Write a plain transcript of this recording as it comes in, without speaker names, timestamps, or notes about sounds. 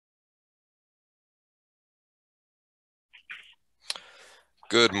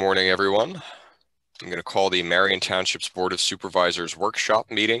Good morning, everyone. I'm going to call the Marion Township's Board of Supervisors workshop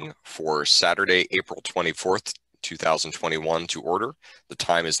meeting for Saturday, April 24th, 2021 to order. The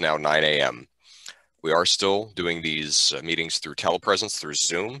time is now 9 a.m. We are still doing these meetings through telepresence through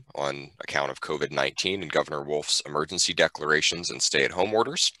Zoom on account of COVID-19 and Governor Wolf's emergency declarations and stay-at-home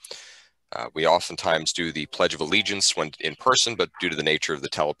orders. We oftentimes do the Pledge of Allegiance when in person, but due to the nature of the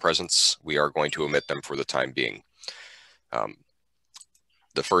telepresence, we are going to omit them for the time being.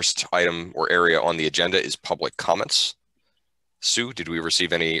 The first item or area on the agenda is public comments. Sue, did we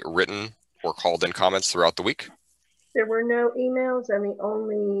receive any written or called-in comments throughout the week? There were no emails, and the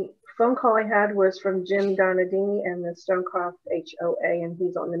only phone call I had was from Jim Donadini and the Stonecroft HOA, and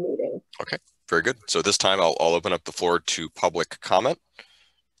he's on the meeting. Okay, very good. So this time I'll open up the floor to public comment.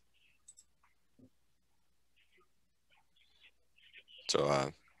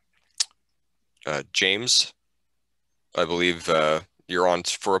 So James, I believe you're on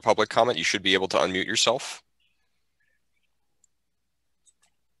for a public comment. You should be able to unmute yourself.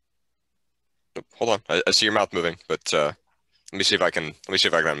 Oh, hold on, I see your mouth moving, but let me see if I can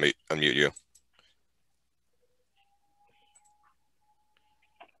unmute you.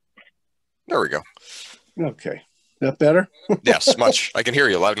 There we go. Okay, that better? Yes, much. I can hear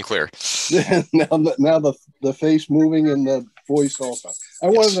you loud and clear. now the face moving and the voice also. I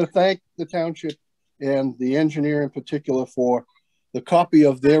wanted to thank the township and the engineer in particular for the copy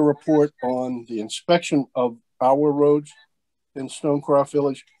of their report on the inspection of our roads in Stonecroft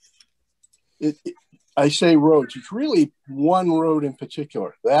Village. I say roads, it's really one road in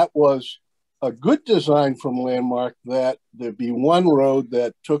particular. That was a good design from Landmark, that there be one road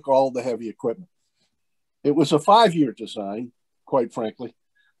that took all the heavy equipment. It was a 5-year design, quite frankly.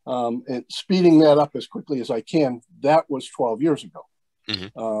 And speeding that up as quickly as I can, that was 12 years ago.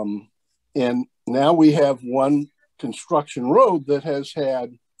 Mm-hmm. And now we have one construction road that has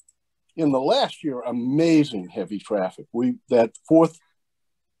had, in the last year, amazing heavy traffic. That fourth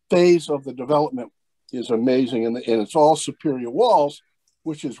phase of the development is amazing, and it's all superior walls,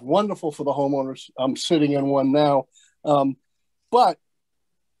 which is wonderful for the homeowners. I'm sitting in one now, but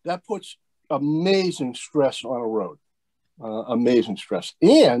that puts amazing stress on a road, amazing stress.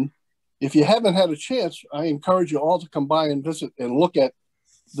 And if you haven't had a chance, I encourage you all to come by and visit and look at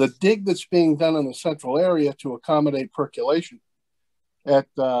the dig that's being done in the central area to accommodate percolation at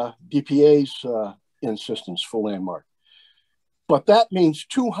DPA's insistence for Landmark. But that means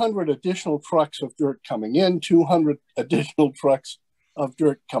 200 additional trucks of dirt coming in, 200 additional trucks of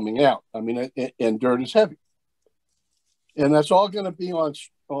dirt coming out. I mean, and dirt is heavy. And that's all going to be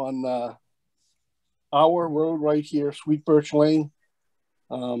on our road right here, Sweet Birch Lane.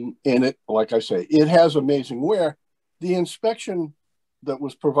 And it, like I say, it has amazing wear. The inspection that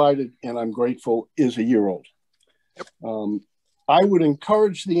was provided, and I'm grateful, is a year old. I would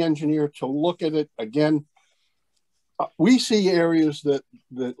encourage the engineer to look at it again. We see areas that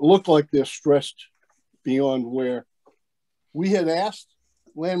look like they're stressed beyond where. We had asked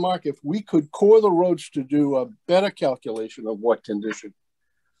Landmark if we could core the roads to do a better calculation of what condition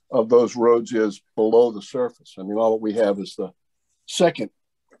of those roads is below the surface. I mean, all that we have is the second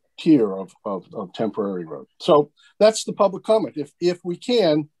tier of temporary road. So that's the public comment. If we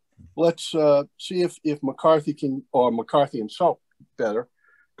can, let's see if McCarthy can, or McCarthy himself better,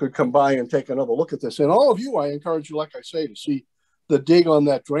 could come by and take another look at this. And all of you, I encourage you, like I say, to see the dig on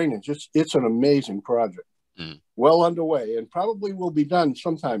that drainage. It's an amazing project. Well underway, and probably will be done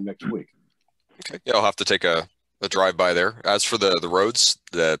sometime next week. Okay, yeah, I'll have to take a drive by there. As for the roads,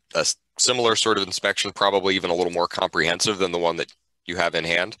 a similar sort of inspection, probably even a little more comprehensive than the one that you have in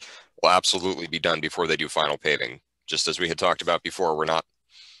hand, will absolutely be done before they do final paving. Just as we had talked about before, we're not,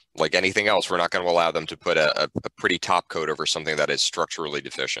 like anything else, we're not going to allow them to put a pretty top coat over something that is structurally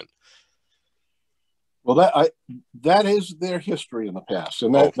deficient. Well, that is their history in the past,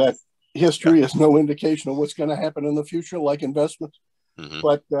 and that history is no indication of what's going to happen in the future, like investments. Mm-hmm.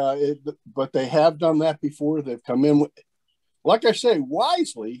 But they have done that before. They've come in, like I say,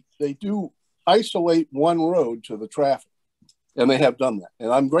 wisely. They do isolate one road to the traffic, and they have done that,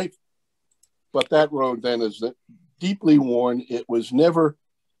 and I'm grateful. But that road then is deeply worn. It was never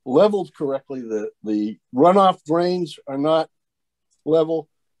leveled correctly. The runoff drains are not level.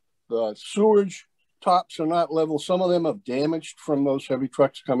 The sewage tops are not level. Some of them have damaged from those heavy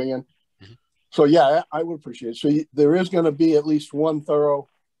trucks coming in. Mm-hmm. So yeah, I would appreciate it. So there is going to be at least one thorough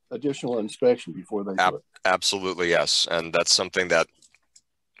additional inspection before they do it. Absolutely, yes. And that's something that,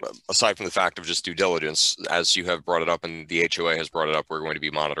 aside from the fact of just due diligence, as you have brought it up and the HOA has brought it up, we're going to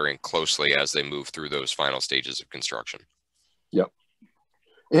be monitoring closely as they move through those final stages of construction. Yep.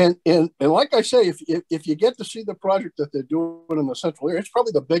 And like I say, if you get to see the project that they're doing in the central area, it's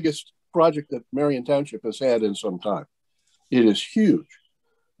probably the biggest project that Marion Township has had in some time. It is huge.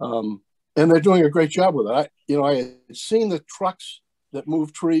 And they're doing a great job with it. I had seen the trucks that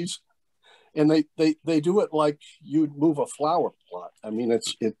move trees, and they do it like you'd move a flower plot. I mean,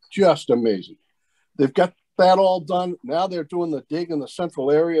 it's just amazing. They've got that all done. Now they're doing the dig in the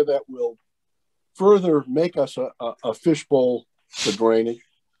central area that will further make us a fishbowl for drainage.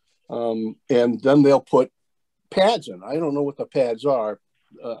 And then they'll put pads in. I don't know what the pads are.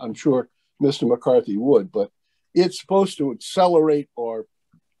 I'm sure Mr. McCarthy would, but it's supposed to accelerate or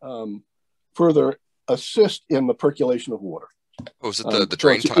further assist in the percolation of water. Oh, is it the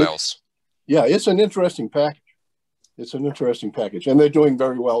drain tiles? Yeah, it's an interesting package. It's an interesting package, and they're doing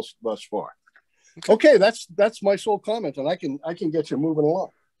very well thus far. Okay, that's my sole comment, and I can get you moving along.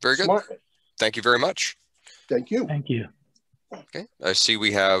 Very good. Smartly. Thank you very much. Thank you. Thank you. Okay, I see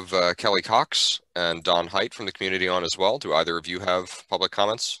we have Kelly Cox and Don Height from the community on as well. Do either of you have public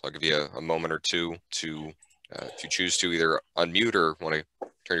comments? I'll give you a moment or two to, if you choose to, either unmute or want to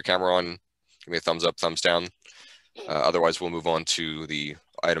turn your camera on, give me a thumbs up, thumbs down. Otherwise, we'll move on to the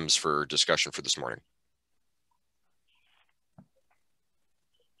items for discussion for this morning.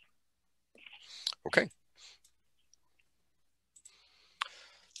 Okay.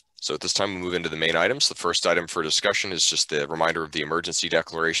 So at this time, we'll move into the main items. The first item for discussion is just the reminder of the emergency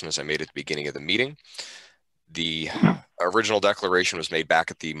declaration as I made at the beginning of the meeting. The original declaration was made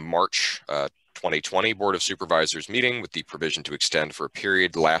back at the March 2020 Board of Supervisors meeting with the provision to extend for a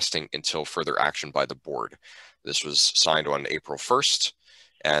period lasting until further action by the board. This was signed on April 1st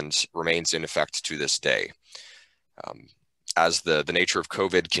and remains in effect to this day. As the nature of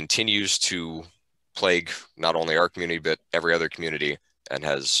COVID continues to plague not only our community, but every other community, and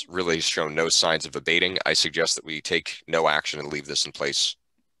has really shown no signs of abating, I suggest that we take no action and leave this in place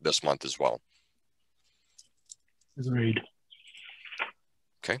this month as well. Agreed.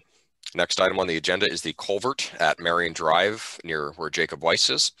 Okay. Next item on the agenda is the culvert at Marion Drive near where Jacob Weiss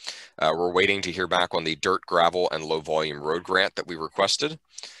is. We're waiting to hear back on the dirt, gravel, and low volume road grant that we requested.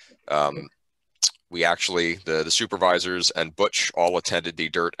 We actually, the supervisors and Butch all attended the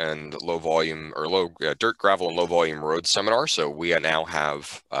dirt, gravel, and low volume road seminar. So we now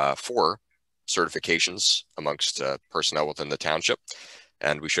have 4 certifications amongst personnel within the township,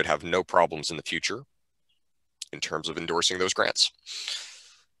 and we should have no problems in the future in terms of endorsing those grants.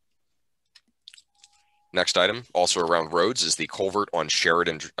 Next item, also around roads, is the culvert on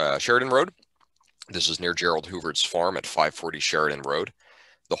Sheridan Road. This is near Gerald Hoover's farm at 540 Sheridan Road.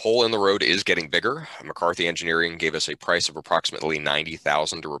 The hole in the road is getting bigger. McCarthy Engineering gave us a price of approximately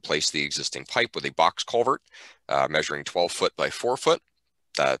 $90,000 to replace the existing pipe with a box culvert measuring 12 foot by 4 foot.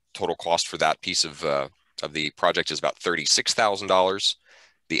 The total cost for that piece of the project is about $36,000.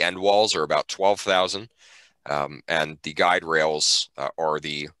 The end walls are about $12,000, and the guide rails are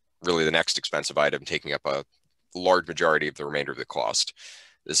really the next expensive item, taking up a large majority of the remainder of the cost.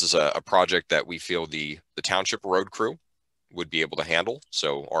 This is a project that we feel the township road crew would be able to handle.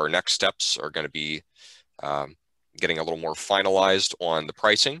 So our next steps are going to be getting a little more finalized on the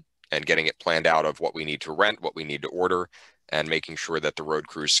pricing and getting it planned out of what we need to rent, what we need to order, and making sure that the road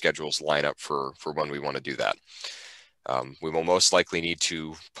crew's schedules line up for when we want to do that. We will most likely need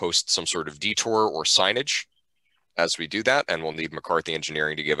to post some sort of detour or signage as we do that, and we'll need McCarthy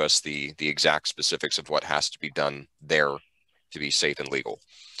Engineering to give us the exact specifics of what has to be done there to be safe and legal.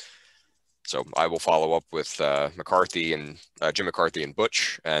 So I will follow up with Jim McCarthy and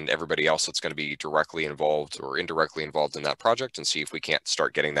Butch and everybody else that's going to be directly involved or indirectly involved in that project, and see if we can't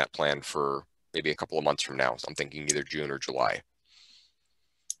start getting that planned for maybe a couple of months from now. So I'm thinking either June or July.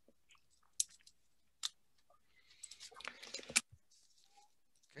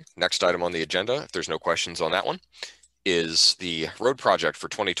 Okay. Next item on the agenda, if there's no questions on that one, is the road project for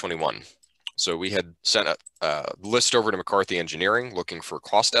 2021. So we had sent a list over to McCarthy Engineering looking for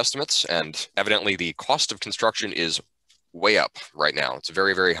cost estimates, and evidently the cost of construction is way up right now. It's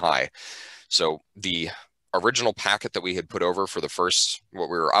very, very high. So the original packet that we had put over for the first, what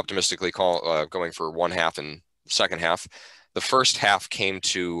we were optimistically going for one half and second half, the first half came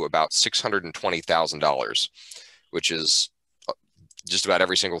to about $620,000, which is just about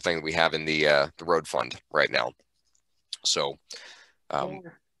every single thing that we have in the road fund right now. So,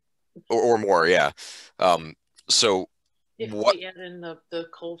 or more, yeah. So if we add in the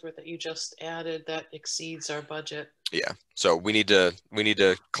culvert that you just added, that exceeds our budget. Yeah. So we need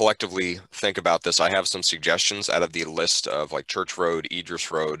to collectively think about this. I have some suggestions out of the list of like Church Road,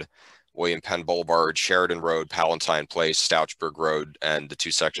 Idris Road, William Penn Boulevard, Sheridan Road, Palatine Place, Stouchburg Road, and the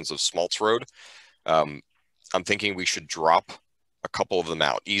 2 sections of Smaltz Road. I'm thinking we should drop a couple of them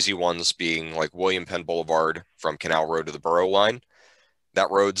out. Easy ones being like William Penn Boulevard from Canal Road to the Borough line. That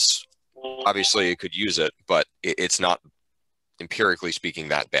road's obviously it could use it, but it's not, empirically speaking,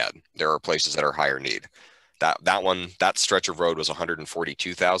 that bad. There are places that are higher need. That stretch of road was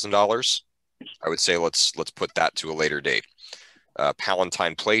 $142,000. I would say let's put that to a later date.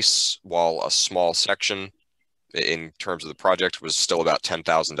 Palatine Place, while a small section in terms of the project, was still about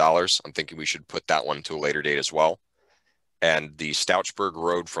 $10,000. I'm thinking we should put that one to a later date as well. And the Stouchburg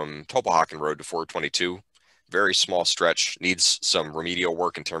Road from Topelhocken Road to 422, very small stretch, needs some remedial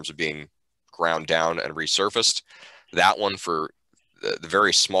work in terms of being ground down and resurfaced. That one, for the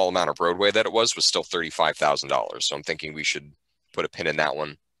very small amount of roadway that it was still $35,000. So I'm thinking we should put a pin in that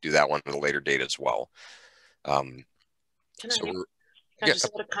one, do that one at a later date as well. Can I just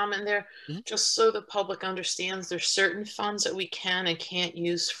add a comment there? Mm-hmm. Just so the public understands, there's certain funds that we can and can't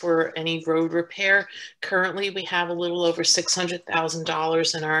use for any road repair. Currently, we have a little over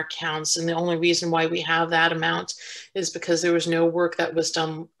 $600,000 in our accounts. And the only reason why we have that amount is because there was no work that was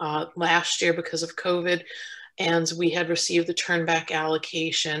done last year because of COVID. And we had received the turnback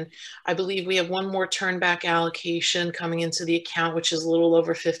allocation. I believe we have one more turnback allocation coming into the account, which is a little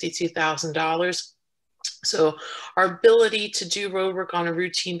over $52,000. So our ability to do road work on a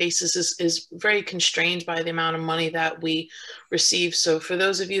routine basis is very constrained by the amount of money that we receive. So for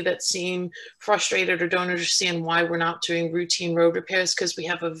those of you that seem frustrated or don't understand why we're not doing routine road repairs, because we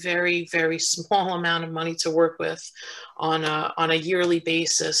have a very, very small amount of money to work with on a yearly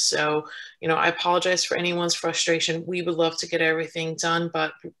basis. So, you know, I apologize for anyone's frustration. We would love to get everything done,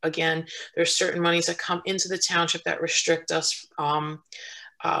 but again, there's certain monies that come into the township that restrict us from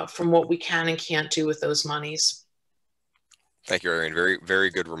what we can and can't do with those monies. Thank you, Irene. Very, very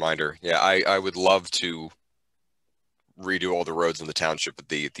good reminder. Yeah, I would love to redo all the roads in the township, but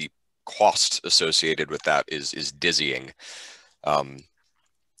the cost associated with that is dizzying.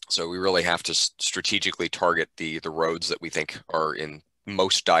 So we really have to strategically target the roads that we think are in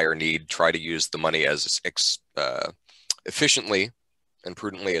most dire need, try to use the money as efficiently and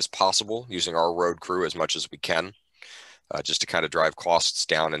prudently as possible, using our road crew as much as we can. Just to kind of drive costs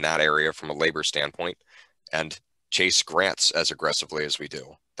down in that area from a labor standpoint, and chase grants as aggressively as we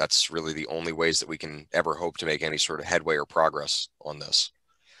do. That's really the only ways that we can ever hope to make any sort of headway or progress on this.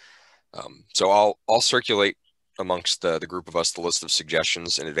 So I'll circulate amongst the group of us the list of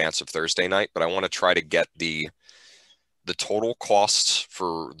suggestions in advance of Thursday night, but I want to try to get the total costs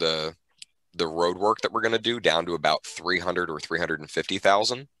for the road work that we're going to do down to about 300 or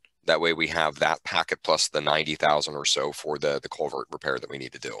 350,000. That way we have that packet plus the 90,000 or so for the culvert repair that we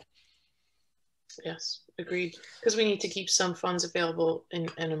need to do. Yes, agreed. Because we need to keep some funds available in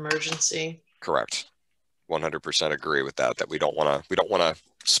an emergency. Correct. 100% agree with that. That we don't want to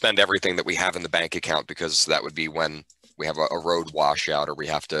spend everything that we have in the bank account, because that would be when we have a road washout or we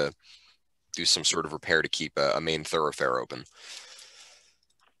have to do some sort of repair to keep a main thoroughfare open.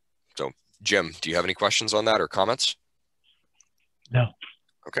 So, Jim, do you have any questions on that or comments? No.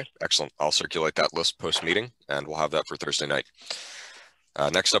 Okay, excellent. I'll circulate that list post-meeting, and we'll have that for Thursday night.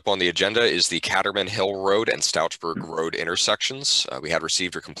 Next up on the agenda is the Caterman Hill Road and Stouchburg Road intersections. We had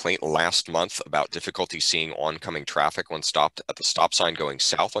received a complaint last month about difficulty seeing oncoming traffic when stopped at the stop sign going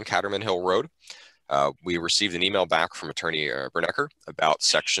south on Caterman Hill Road. We received an email back from Attorney Bernecker about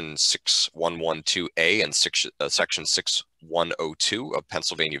Section 6112A and Section 6102 of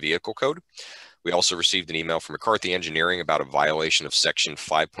Pennsylvania Vehicle Code. We also received an email from McCarthy Engineering about a violation of Section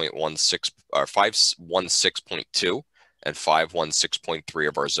 516.2 and 516.3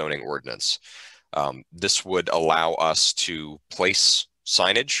 of our zoning ordinance. This would allow us to place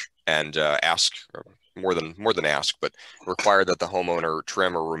signage and ask, more than ask, but require that the homeowner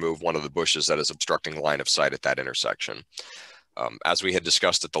trim or remove one of the bushes that is obstructing line of sight at that intersection. As we had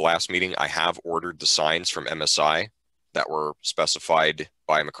discussed at the last meeting, I have ordered the signs from MSI that were specified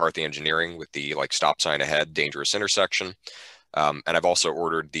by McCarthy Engineering with the stop sign ahead, dangerous intersection. And I've also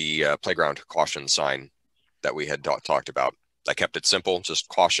ordered the playground caution sign that we had talked about. I kept it simple, just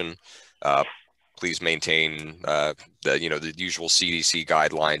caution. Please maintain the usual CDC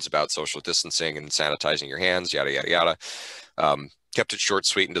guidelines about social distancing and sanitizing your hands, yada, yada, yada. Kept it short,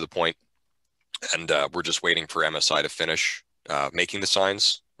 sweet, and to the point. And we're just waiting for MSI to finish making the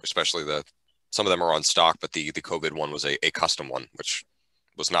signs, especially some of them are on stock, but the COVID one was a custom one, which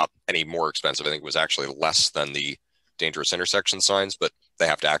was not any more expensive. I think it was actually less than the dangerous intersection signs, but they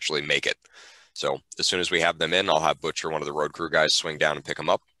have to actually make it. So as soon as we have them in, I'll have Butcher, one of the road crew guys, swing down and pick them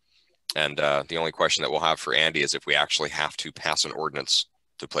up. And the only question that we'll have for Andy is if we actually have to pass an ordinance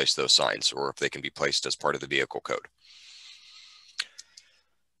to place those signs, or if they can be placed as part of the vehicle code.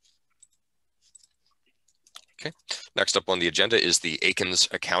 Okay. Next up on the agenda is the Aikens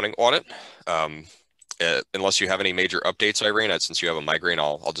accounting audit. Unless you have any major updates, Irene, since you have a migraine,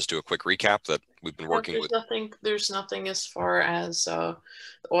 I'll just do a quick recap that we've been working with. There's nothing as far as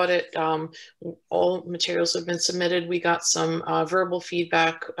audit. All materials have been submitted. We got some verbal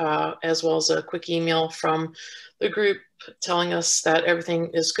feedback as well as a quick email from the group telling us that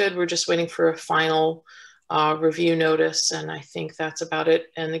everything is good. We're just waiting for a final review notice, and I think that's about it.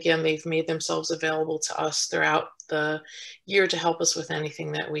 And again, they've made themselves available to us throughout the year to help us with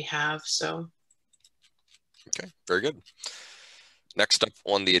anything that we have. So. Okay, very good. Next up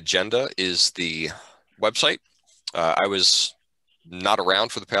on the agenda is the website. I was not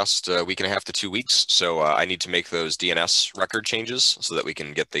around for the past week and a half to 2 weeks, so I need to make those DNS record changes so that we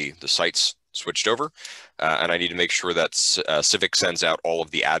can get the sites switched over. And I need to make sure that Civic sends out all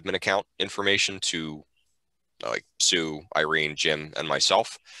of the admin account information to like Sue, Irene, Jim, and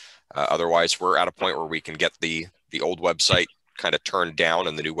myself. Otherwise, we're at a point where we can get the old website kind of turned down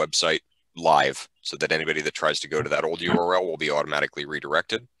and the new website live, so that anybody that tries to go to that old URL will be automatically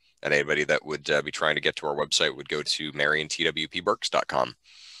redirected, and anybody that would be trying to get to our website would go to mariontwpburks.com.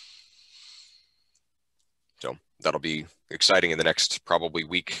 So that'll be exciting in the next probably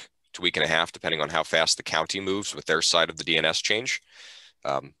week to week and a half, depending on how fast the county moves with their side of the DNS change.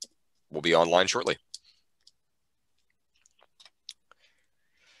 We'll be online shortly.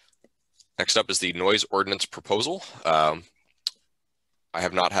 Next up is the noise ordinance proposal. I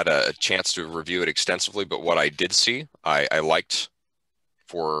have not had a chance to review it extensively, but what I did see, I liked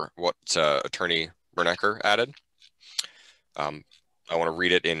for what Attorney Bernecker added. I want to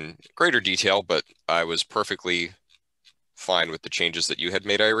read it in greater detail, but I was perfectly fine with the changes that you had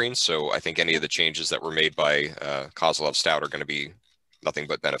made, Irene. So I think any of the changes that were made by Kozlov Stout are going to be nothing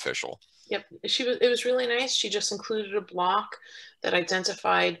but beneficial. Yep, it was really nice. She just included a block that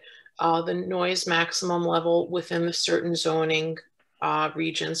identified the noise maximum level within the certain zoning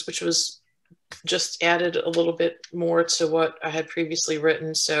regions, which was just added a little bit more to what I had previously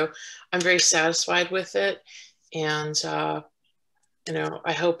written. So I'm very satisfied with it, and I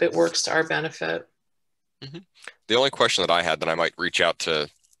hope it works to our benefit. Mm-hmm. The only question that I had that I might reach out to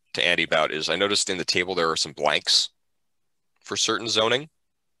Andy about is I noticed in the table there are some blanks for certain zoning,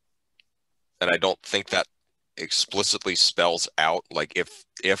 and I don't think that explicitly spells out, like, if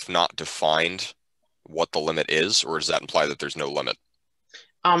not defined, what the limit is, or does that imply that there's no limit?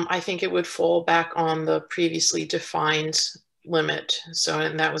 I think it would fall back on the previously defined limit. So,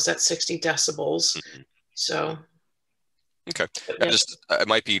 and that was at 60 decibels. Mm-hmm. So. Okay. Yeah. It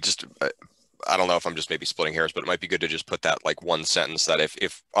might be just, I don't know if I'm just maybe splitting hairs, but it might be good to just put that like one sentence that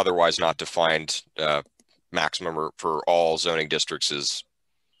if otherwise not defined, maximum for all zoning districts is,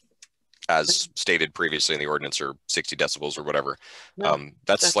 as stated previously in the ordinance, or 60 decibels or whatever. No,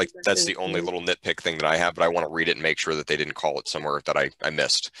 that's the only little nitpick thing that I have, but I want to read it and make sure that they didn't call it somewhere that I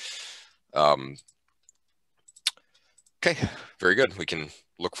missed. Okay, very good. We can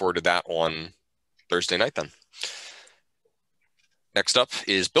look forward to that on Thursday night then. Next up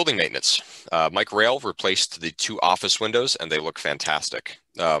is building maintenance. Mike Rail replaced the 2 office windows, and they look fantastic.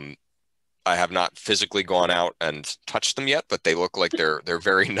 I have not physically gone out and touched them yet, but they look like they're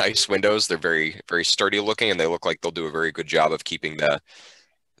very nice windows. They're very, very sturdy looking, and they look like they'll do a very good job of keeping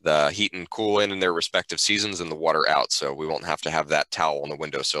the heat and cool in their respective seasons and the water out. So we won't have to have that towel on the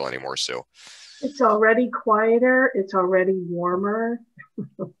windowsill anymore. So it's already quieter. It's already warmer.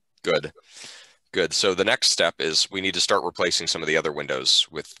 Good. Good. So the next step is we need to start replacing some of the other windows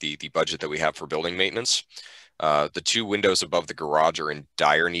with the budget that we have for building maintenance. The 2 windows above the garage are in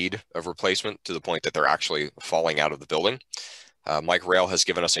dire need of replacement, to the point that they're actually falling out of the building. Mike Rail has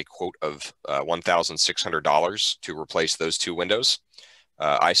given us a quote of $1,600 to replace those 2 windows.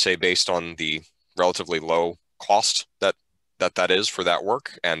 I say, based on the relatively low cost that is for that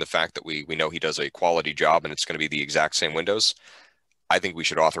work, and the fact that we know he does a quality job and it's going to be the exact same windows, I think we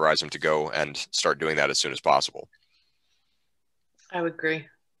should authorize him to go and start doing that as soon as possible. I would agree.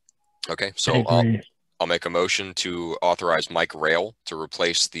 Okay, so I'll make a motion to authorize Mike Rail to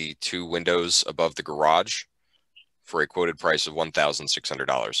replace the 2 windows above the garage for a quoted price of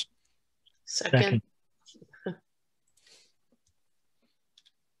 $1,600. Second.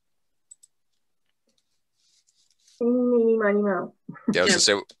 Money, mo. Yeah, I was gonna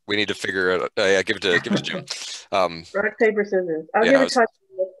say we need to figure it out. Yeah, give it to Jim. Rock, paper, scissors. I'll give it to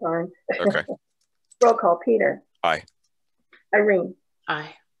you this time. Okay. Roll call. Peter. Aye. Irene.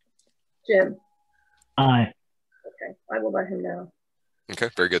 Aye. Jim. Aye. Okay, I will let him know. Okay,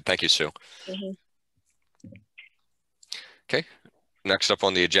 very good. Thank you, Sue. Okay, next up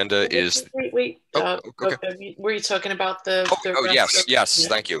on the agenda is. Wait. Okay. Were you talking about the? Yes. Yeah.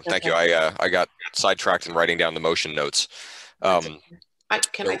 Thank you. Okay. I got sidetracked in writing down the motion notes.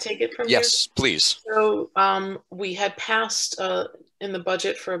 Can I take it from here? Yes, please. So we had passed in the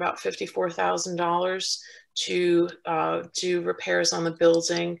budget for about $54,000 to do repairs on the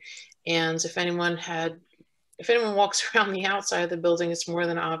building, and if anyone walks around the outside of the building, it's more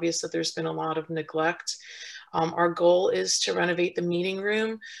than obvious that there's been a lot of neglect. Our goal is to renovate the meeting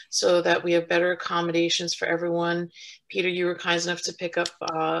room so that we have better accommodations for everyone. Peter, you were kind enough to pick up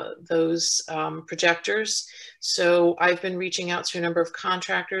those projectors. So I've been reaching out to a number of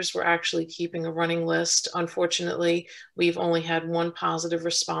contractors. We're actually keeping a running list. Unfortunately, we've only had one positive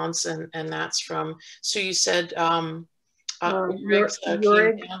response, and that's from, so you said Riggs came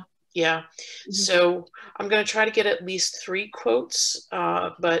down. Yeah, so I'm going to try to get at least 3 quotes,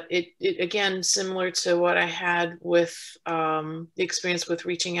 but it again, similar to what I had with the experience with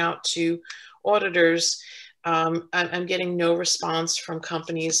reaching out to auditors, I'm getting no response from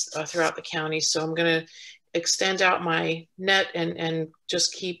companies throughout the county. So I'm going to extend out my net and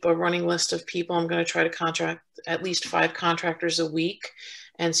just keep a running list of people. I'm going to try to contract at least 5 contractors a week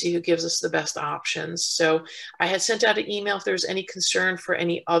and see who gives us the best options. So I had sent out an email if there's any concern for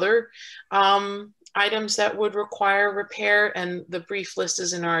any other items that would require repair, and the brief list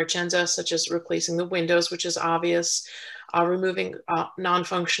is in our agenda, such as replacing the windows, which is obvious, removing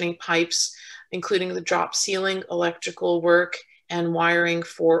non-functioning pipes, including the drop ceiling, electrical work, and wiring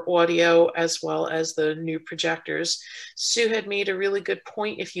for audio, as well as the new projectors. Sue had made a really good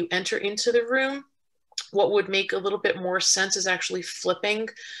point. If you enter into the room, what would make a little bit more sense is actually flipping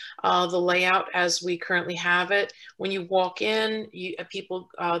the layout as we currently have it. When you walk in,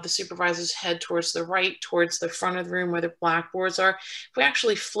 the supervisors head towards the right, towards the front of the room where the blackboards are. If we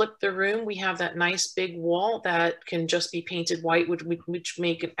actually flip the room, we have that nice big wall that can just be painted white, which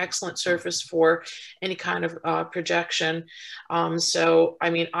make an excellent surface for any kind of projection. So, I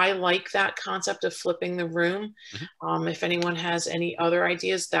mean, I like that concept of flipping the room. If anyone has any other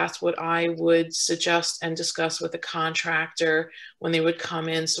ideas, that's what I would suggest and discuss with the contractor when they would come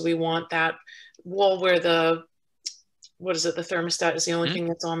in. So we want that wall where the thermostat is the only thing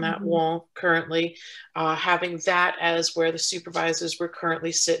that's on that wall currently, having that as where the supervisors were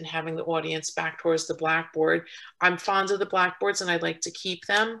currently sitting, having the audience back towards the blackboard. I'm fond of the blackboards and I'd like to keep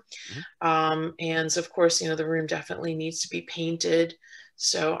them. And of course, the room definitely needs to be painted.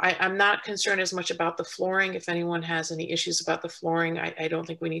 So I'm not concerned as much about the flooring. If anyone has any issues about the flooring, I don't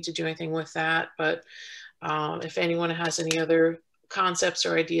think we need to do anything with that. But if anyone has any other concepts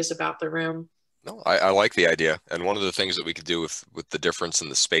or ideas about the room. No, I like the idea. And one of the things that we could do with the difference in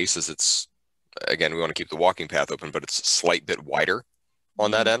the space is it's, again, we want to keep the walking path open, but it's a slight bit wider on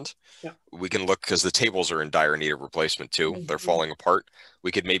that end. Yeah. We can look, because the tables are in dire need of replacement too. They're falling apart.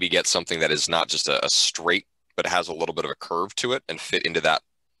 We could maybe get something that is not just a straight, but has a little bit of a curve to it and fit into that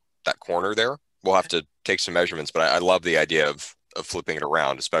corner there. We'll have to take some measurements, but I love the idea of flipping it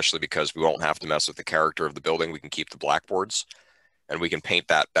around, especially because we won't have to mess with the character of the building. We can keep the blackboards, and we can paint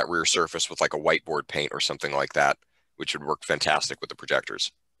that rear surface with like a whiteboard paint or something like that, which would work fantastic with the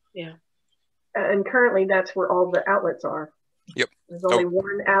projectors. Yeah. And currently that's where all the outlets are. Yep. There's only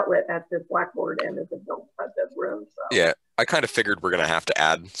one outlet at the blackboard end of the room. So. Yeah, I kind of figured we're going to have to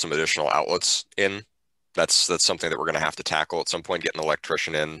add some additional outlets in. That's something that we're going to have to tackle at some point, get an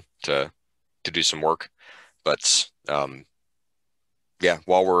electrician in to do some work. But yeah,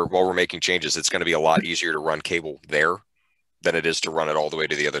 while we're making changes, it's going to be a lot easier to run cable there than it is to run it all the way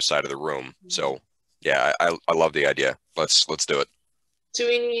to the other side of the room. So yeah, I love the idea. Let's do it. Do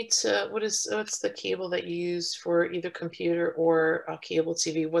we need to, what's the cable that you use for either computer or cable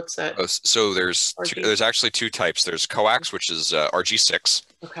TV? What's that? So there's actually 2 types. There's coax, which is RG6.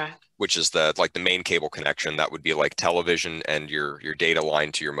 Okay. Which is the main cable connection. That would be like television and your data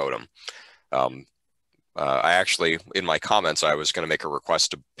line to your modem. I actually, in my comments, I was going to make a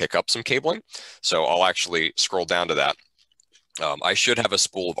request to pick up some cabling. So I'll actually scroll down to that. I should have a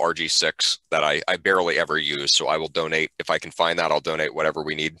spool of RG6 that I barely ever use. So I will donate, if I can find that, I'll donate whatever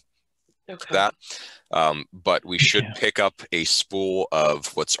we need for that. But we should pick up a spool of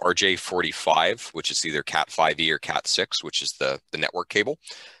what's RJ45, which is either Cat 5e or Cat 6, which is the network cable,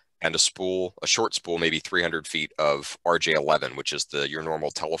 and a short spool, maybe 300 feet of RJ11, which is your normal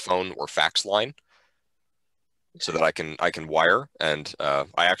telephone or fax line, so that I can wire. And I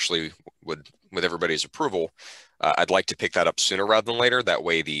actually would, with everybody's approval, I'd like to pick that up sooner rather than later. That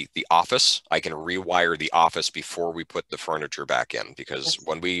way the office, I can rewire the office before we put the furniture back in, because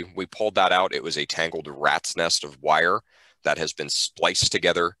when we pulled that out, it was a tangled rat's nest of wire that has been spliced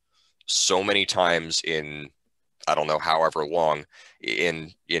together so many times in, I don't know, however long,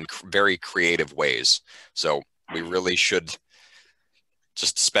 in very creative ways. So we really should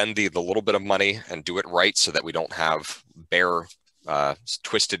just spend the little bit of money and do it right, so that we don't have bare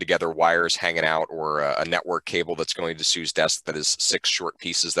twisted together wires hanging out, or a network cable that's going to Sue's desk that is 6 short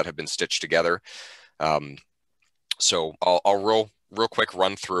pieces that have been stitched together. So I'll real quick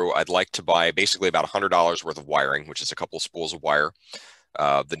run through. I'd like to buy basically about $100 worth of wiring, which is a couple spools of wire,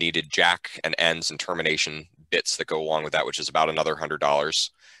 the needed jack and ends and termination bits that go along with that, which is about another $100.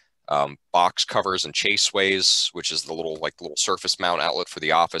 Box covers and chaseways, which is the little surface mount outlet for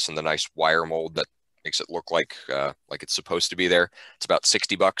the office, and the nice wire mold that makes it look like it's supposed to be there. It's about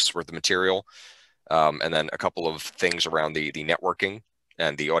 $60 worth of material. And then a couple of things around the networking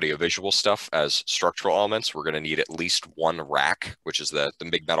and the audiovisual stuff as structural elements. We're going to need at least 1 rack, which is the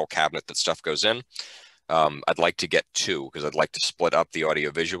big metal cabinet that stuff goes in. I'd like to get 2, because I'd like to split up the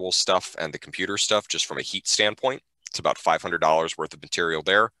audiovisual stuff and the computer stuff just from a heat standpoint. It's about $500 worth of material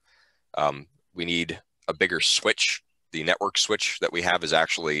there. We need a bigger switch. The network switch that we have is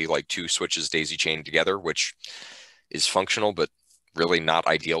actually like 2 switches daisy chained together, which is functional, but really not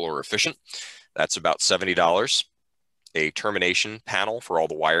ideal or efficient. That's about $70. A termination panel for all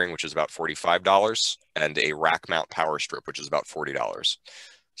the wiring, which is about $45, and a rack mount power strip, which is about $40.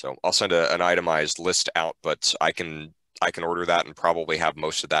 So I'll send an itemized list out, but I can order that and probably have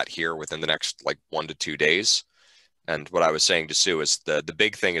most of that here within the next 1 to 2 days. And what I was saying to Sue is the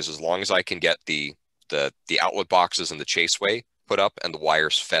big thing is, as long as I can get the outlet boxes and the chaseway put up and the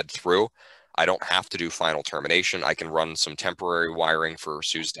wires fed through, I don't have to do final termination. I can run some temporary wiring for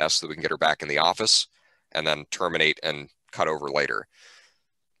Sue's desk so that we can get her back in the office, and then terminate and cut over later.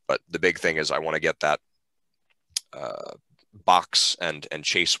 But the big thing is I want to get that box and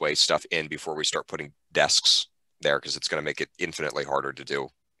chaseway stuff in before we start putting desks there, because it's going to make it infinitely harder to do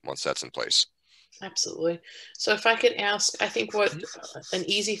once that's in place. Absolutely. So if I could ask, I think what an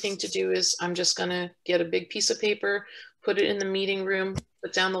easy thing to do is, I'm just going to get a big piece of paper, put it in the meeting room,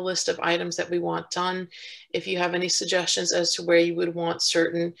 put down the list of items that we want done. If you have any suggestions as to where you would want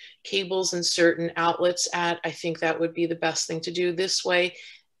certain cables and certain outlets at, I think that would be the best thing to do. This way,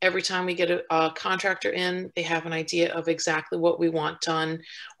 every time we get a contractor in, they have an idea of exactly what we want done.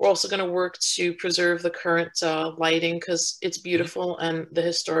 We're also going to work to preserve the current lighting, because it's beautiful and the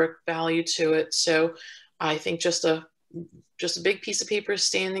historic value to it. So I think just a big piece of paper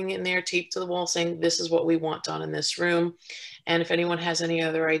standing in there, taped to the wall, saying this is what we want done in this room. And if anyone has any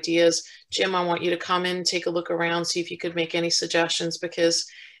other ideas, Jim, I want you to come in, take a look around, see if you could make any suggestions, because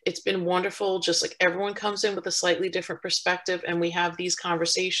it's been wonderful. Just like everyone comes in with a slightly different perspective, and we have these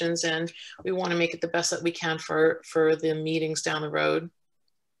conversations, and we want to make it the best that we can for the meetings down the road.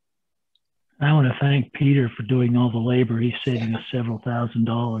 I want to thank Peter for doing all the labor. He's saving us several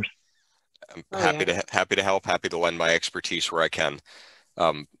 $1,000s. I'm happy to help, happy to lend my expertise where I can.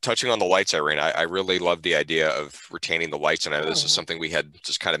 Touching on the lights, Irene, I really love the idea of retaining the lights, and I know this is something we had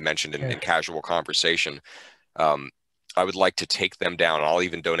just kind of mentioned in casual conversation. I would like to take them down. I'll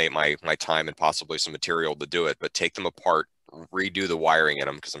even donate my time and possibly some material to do it, but take them apart, redo the wiring in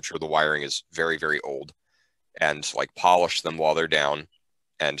them, because I'm sure the wiring is very, very old, and polish them while they're down,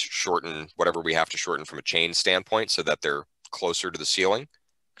 and shorten whatever we have to shorten from a chain standpoint so that they're closer to the ceiling,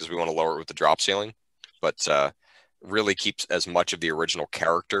 because we want to lower it with the drop ceiling, but really keeps as much of the original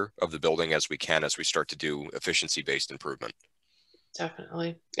character of the building as we can as we start to do efficiency-based improvement.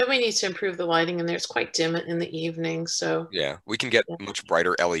 Definitely. And we need to improve the lighting in there. It's quite dim in the evening. So yeah, we can get much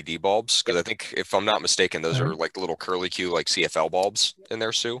brighter LED bulbs, because I think, if I'm not mistaken, those are like the little curly Q, CFL bulbs in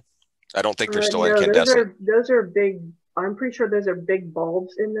there, Sue. I don't think they're still incandescent. Those are big. I'm pretty sure those are big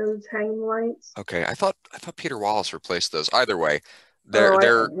bulbs in those hanging lights. Okay, I thought Peter Wallace replaced those. Either way, I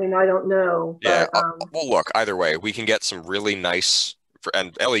don't know. Yeah, but, well, look, either way, we can get some really nice,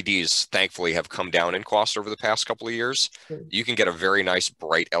 and LEDs thankfully have come down in cost over the past couple of years. You can get a very nice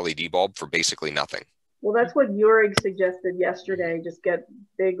bright LED bulb for basically nothing. Well, that's what Yurig suggested yesterday. Just get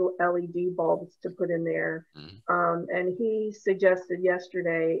big LED bulbs to put in there. And he suggested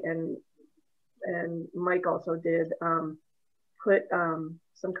yesterday, and Mike also did, put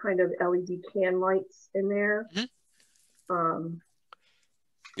some kind of LED can lights in there.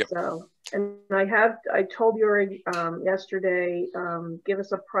 So, and I told Yurig yesterday, give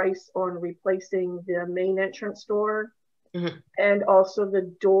us a price on replacing the main entrance door, and also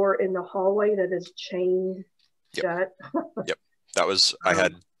the door in the hallway that is chained shut. That was, I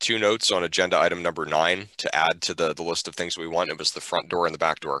had 2 notes on agenda item number 9 to add to the list of things we want. It was the front door and the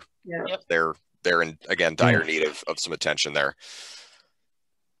back door. They're in, again, dire need of some attention there.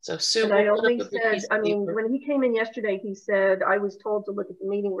 So Sue, And I we'll put only up a big said, piece of I mean, paper. when he came in yesterday, he said, I was told to look at the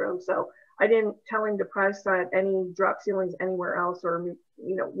meeting room. So I didn't tell him to price out any drop ceilings anywhere else or,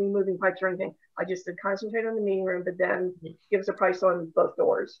 you know, removing pipes or anything. I just said concentrate on the meeting room, but then give us a price on both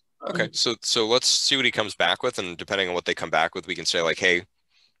doors. Okay, so let's see what he comes back with, and depending on what they come back with, we can say like, hey,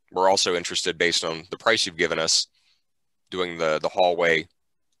 we're also interested based on the price you've given us, doing the hallway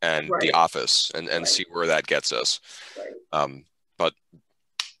and the office, and see where that gets us. But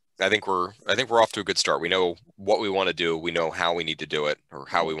I think we're off to a good start. We know what we want to do. We know how we need to do it, or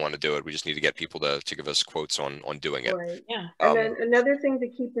how we want to do it. We just need to get people to give us quotes on doing it. Right. Yeah. And then another thing to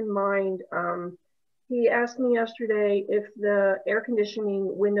keep in mind, he asked me yesterday if the air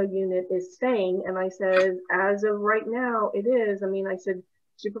conditioning window unit is staying, and I said, as of right now, it is. I mean, I said,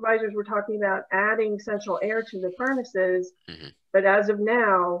 supervisors were talking about adding central air to the furnaces, but as of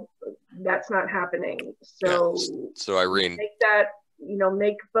now, that's not happening. So, so Irene, make that, you know,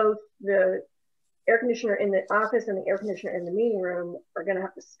 make both the air conditioner in the office and the air conditioner in the meeting room are going to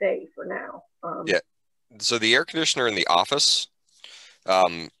have to stay for now. Yeah. So the air conditioner in the office,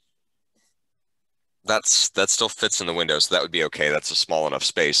 that still fits in the window, so that would be okay. That's a small enough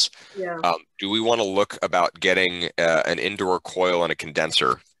space. Yeah. Do we want to look about getting an indoor coil and a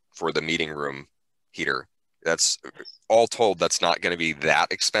condenser for the meeting room heater? That's all told, that's not going to be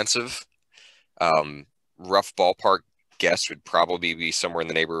that expensive. Rough ballpark guess would probably be somewhere in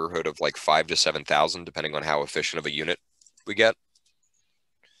the neighborhood of like 5,000 to 7,000, depending on how efficient of a unit we get.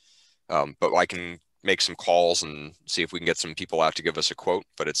 But I can make some calls and see if we can get some people out to give us a quote.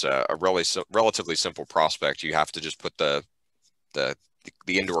 But it's a relatively simple prospect. You have to just put the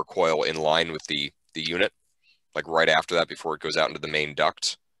indoor coil in line with the unit, like right after that, before it goes out into the main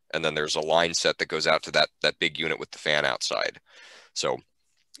duct. And then there's a line set that goes out to that big unit with the fan outside. So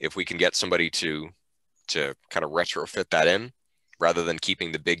if we can get somebody to kind of retrofit that in, rather than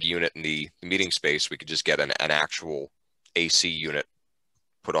keeping the big unit in the meeting space, we could just get an actual AC unit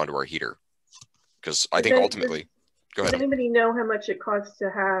put onto our heater. Because I think ultimately, go ahead. Does anybody know how much it costs to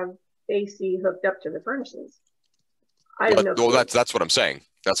have AC hooked up to the furnaces? I have no clue. Well, that's what I'm saying.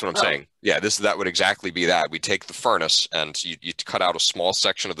 That's what I'm saying. Yeah, that would exactly be that. We take the furnace and you cut out a small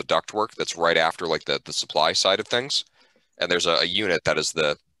section of the ductwork that's right after like the supply side of things, and there's a unit that is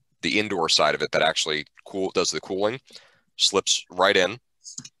the indoor side of it that actually does the cooling, slips right in,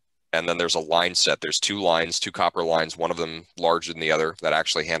 and then there's a line set. There's two copper lines, one of them larger than the other, that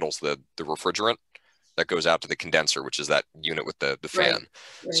actually handles the refrigerant that goes out to the condenser, which is that unit with the fan.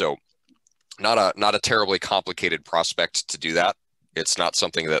 Right. So not a terribly complicated prospect to do that. It's not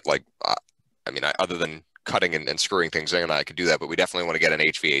something that like, other than cutting and screwing things in, I could do that, but we definitely want to get an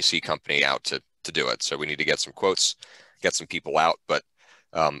HVAC company out to do it. So we need to get some quotes, get some people out. But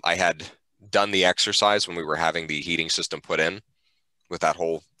I had done the exercise when we were having the heating system put in with that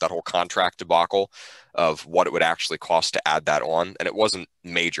whole contract debacle of what it would actually cost to add that on. And it wasn't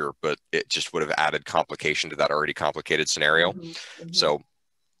major, but it just would have added complication to that already complicated scenario. So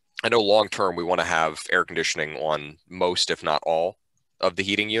I know long-term, we want to have air conditioning on most, if not all, of the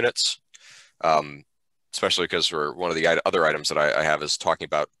heating units, especially because for one of the other items that I have is talking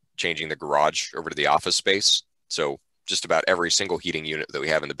about changing the garage over to the office space. So just about every single heating unit that we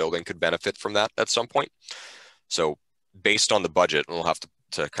have in the building could benefit from that at some point. So based on the budget, we'll have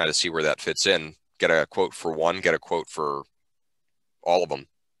to kind of see where that fits in, get a quote for one, get a quote for all of them,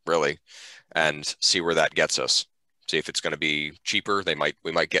 really, and see where that gets us. See if it's going to be cheaper.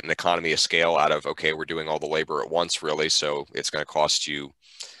 We might get an economy of scale out of, okay, we're doing all the labor at once, really, so it's going to cost you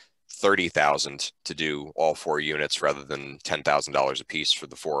 $30,000 to do all 4 units rather than $10,000 a piece for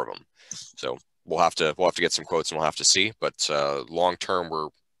the 4 of them. So we'll have to get some quotes and we'll have to see. But long term, we're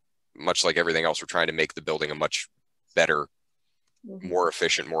much like everything else. We're trying to make the building a much better, more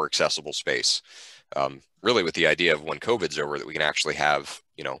efficient, more accessible space. Really, with the idea of when COVID's over, that we can actually have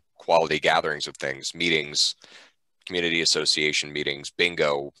quality gatherings of things, meetings, community association meetings,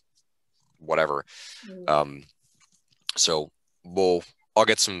 bingo, whatever. So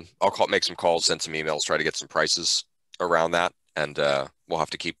make some calls, send some emails, try to get some prices around that, and we'll have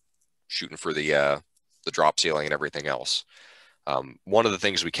to keep shooting for the drop ceiling and everything else. One of the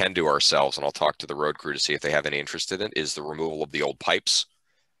things we can do ourselves, and I'll talk to the road crew to see if they have any interest in it, is the removal of the old pipes.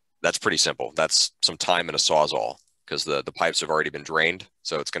 That's pretty simple. That's some time and a Sawzall, because the pipes have already been drained.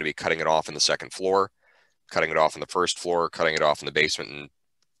 So it's going to be cutting it off in the second floor, cutting it off in the first floor, cutting it off in the basement, and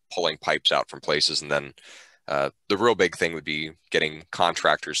pulling pipes out from places. And then the real big thing would be getting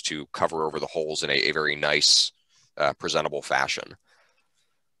contractors to cover over the holes in a very nice, presentable fashion.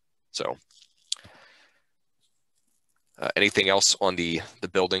 So anything else on the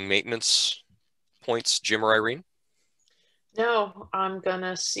building maintenance points, Jim or Irene? No, I'm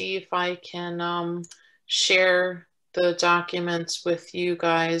gonna see if I can share the documents with you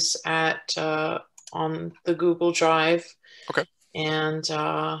guys at on the Google Drive. Okay. And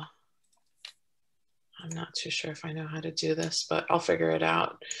I'm not too sure if I know how to do this, but I'll figure it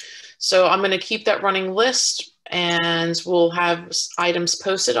out. So I'm going to keep that running list, and we'll have items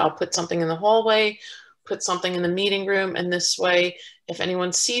posted. I'll put something in the hallway, put something in the meeting room, and this way, if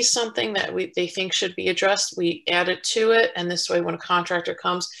anyone sees something that they think should be addressed, we add it to it. And this way, when a contractor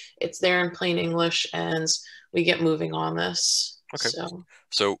comes, it's there in plain English, and we get moving on this. Okay.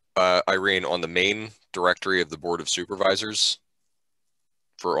 So Irene, on the main directory of the Board of Supervisors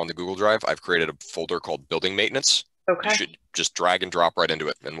on the Google Drive, I've created a folder called Building Maintenance. Okay. You should just drag and drop right into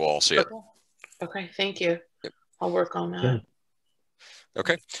it, and we'll all see it. Okay, thank you. Yep. I'll work on that. Good.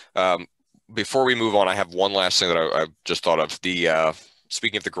 Okay. Before we move on, I have one last thing that I just thought of.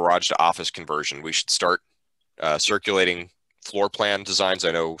 Speaking of the garage to office conversion, we should start circulating floor plan designs.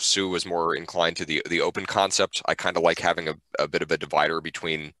 I know Sue was more inclined to the open concept. I kind of like having a bit of a divider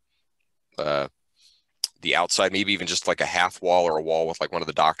between the outside, maybe even just like a half wall or a wall with like one of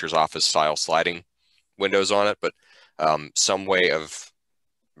the doctor's office style sliding windows on it, but some way of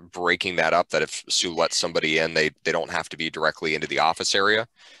breaking that up, that if Sue lets somebody in, they don't have to be directly into the office area.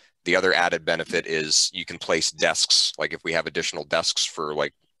 The other added benefit is you can place desks, like if we have additional desks for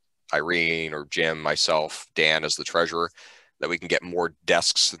like Irene or Jim, myself, Dan as the treasurer, that we can get more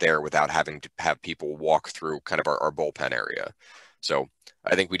desks there without having to have people walk through kind of our bullpen area. So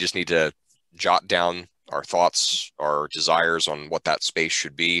I think we just need to jot down our thoughts, our desires on what that space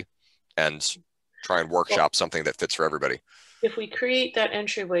should be, and try and workshop something that fits for everybody. If we create that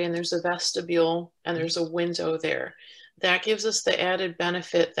entryway and there's a vestibule and there's a window there, that gives us the added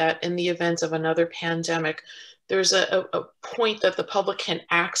benefit that in the event of another pandemic, there's a point that the public can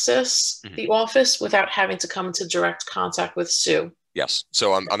access the office without having to come into direct contact with Sue. Yes.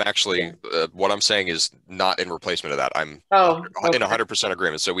 So I'm actually, what I'm saying is not in replacement of that. I'm in 100%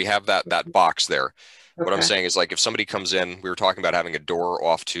 agreement. So we have that box there. What I'm saying is, like, if somebody comes in, we were talking about having a door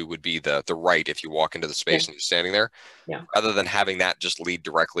off to would be the right if you walk into the space and you're standing there. Yeah. Rather than having that just lead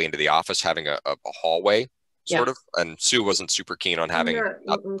directly into the office, having a hallway sort of. And Sue wasn't super keen on having,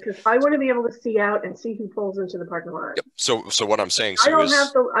 because I want to be able to see out and see who pulls into the parking lot. Yep. So what I'm saying, Sue, I don't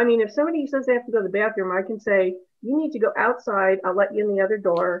have to. I mean, if somebody says they have to go to the bathroom, I can say you need to go outside. I'll let you in the other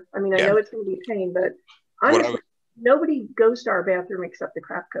door. I mean, I know it's going to be a pain, but honestly, nobody goes to our bathroom except the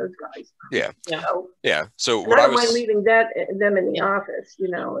craft codes guys. Yeah. So, yeah. So what I don't mind leaving them in the office, you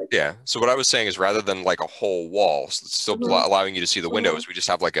know. Yeah. So what I was saying is, rather than like a whole wall, still allowing you to see the windows, we just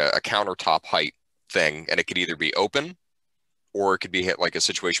have like a countertop height thing, and it could either be open, or it could be like a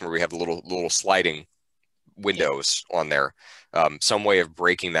situation where we have the little sliding windows on there. Some way of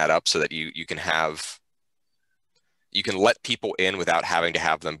breaking that up so that you can let people in without having to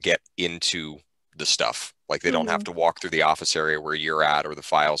have them get into the stuff. Like they don't have to walk through the office area where you're at or the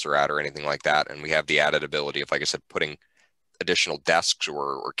files are at or anything like that. And we have the added ability of, like I said, putting additional desks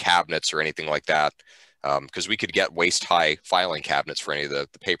or cabinets or anything like that. Because we could get waist-high filing cabinets for any of the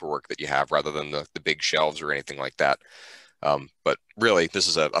paperwork that you have rather than the big shelves or anything like that. But really, this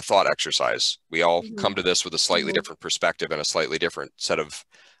is a thought exercise. We all come to this with a slightly different perspective and a slightly different set of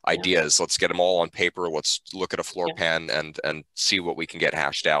ideas. Let's get them all on paper. Let's look at a floor plan and see what we can get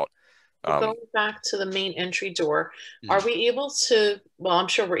hashed out. Going back to the main entry door, are we able to, well, I'm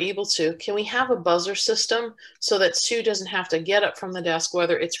sure we're able to, can we have a buzzer system so that Sue doesn't have to get up from the desk,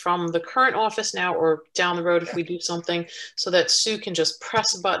 whether it's from the current office now or down the road if we do something, so that Sue can just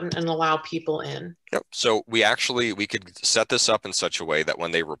press a button and allow people in? Yep. So we could set this up in such a way that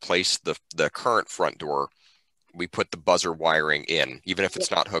when they replace the current front door, we put the buzzer wiring in. Even if it's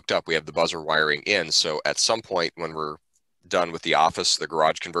not hooked up, we have the buzzer wiring in. So at some point when we're done with the office, the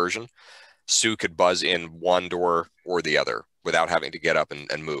garage conversion, Sue could buzz in one door or the other without having to get up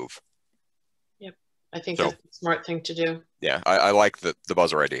and move. Yep. I think that's a smart thing to do. Yeah. I like the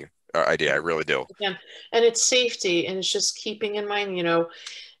buzzer idea. I really do. And it's safety, and it's just keeping in mind, you know,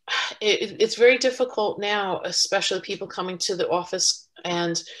 it's very difficult now, especially people coming to the office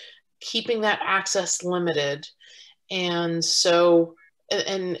and keeping that access limited. And so,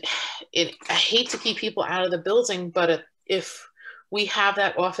 I hate to keep people out of the building, but if we have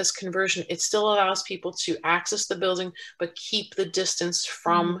that office conversion, it still allows people to access the building, but keep the distance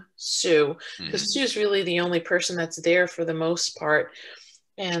from Sue, because Sue's really the only person that's there for the most part.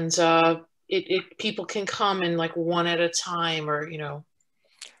 And people can come in like one at a time, or, you know.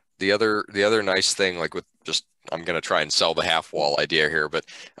 The other nice thing, like with just, I'm going to try and sell the half wall idea here, but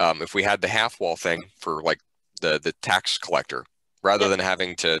if we had the half wall thing for like the tax collector, rather than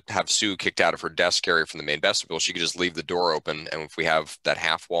having to have Sue kicked out of her desk area from the main vestibule, she could just leave the door open. And if we have that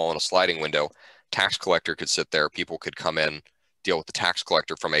half wall and a sliding window, tax collector could sit there. People could come in, deal with the tax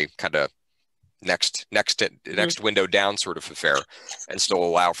collector from a kind of next window down sort of affair, and still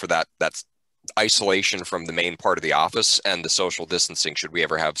allow for that isolation from the main part of the office and the social distancing should we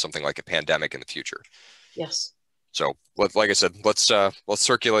ever have something like a pandemic in the future. Yes. So like I said, let's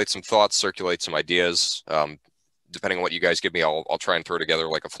circulate some thoughts, circulate some ideas. Depending on what you guys give me, I'll try and throw together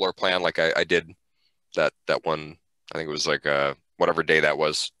like a floor plan, like I did that one. I think it was like whatever day that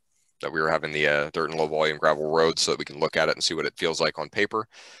was that we were having the dirt and low volume gravel road, so that we can look at it and see what it feels like on paper.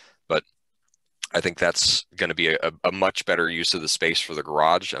 But I think that's going to be a much better use of the space for the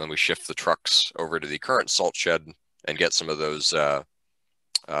garage, and then we shift the trucks over to the current salt shed and get some of those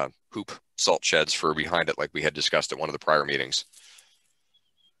hoop salt sheds for behind it, like we had discussed at one of the prior meetings.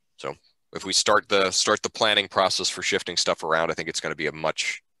 So if we start the planning process for shifting stuff around, I think it's going to be a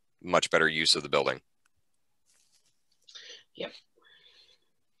much better use of the building. Yep.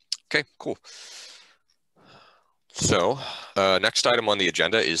 Okay, cool. So next item on the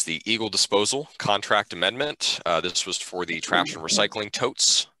agenda is the Eagle Disposal Contract Amendment. This was for the trash and recycling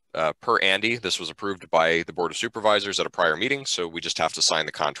totes. Per Andy, this was approved by the Board of Supervisors at a prior meeting, so we just have to sign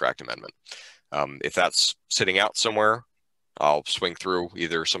the contract amendment. If that's sitting out somewhere, I'll swing through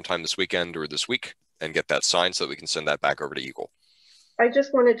either sometime this weekend or this week and get that signed so that we can send that back over to Eagle. I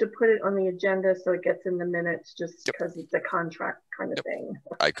just wanted to put it on the agenda so it gets in the minutes, just because it's a contract kind of thing.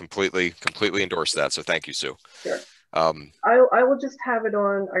 I completely endorse that, so thank you, Sue. Sure. I will just have it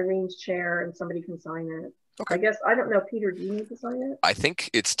on Irene's chair and somebody can sign it. Okay. I guess, I don't know, Peter, do you need to sign it? I think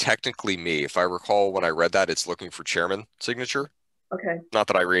it's technically me. If I recall when I read that, it's looking for chairman signature. Okay. Not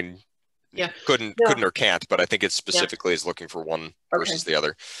that Irene couldn't or can't, but I think it specifically is looking for one versus the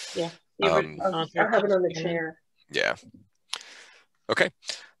other. Yeah. I'll have it on the chair. Yeah. Okay.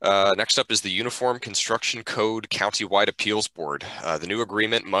 Next up is the Uniform Construction Code Countywide Appeals Board. The new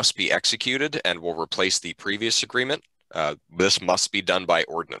agreement must be executed and will replace the previous agreement. This must be done by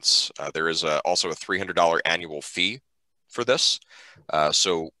ordinance. There is also a $300 annual fee for this.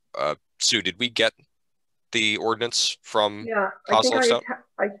 So, Sue, did we get the ordinance from Kozloff?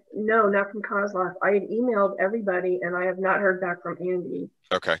 No, not from Kozloff. I had emailed everybody and I have not heard back from Andy.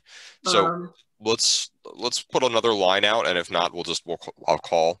 Okay. So let's put another line out, and if not, I'll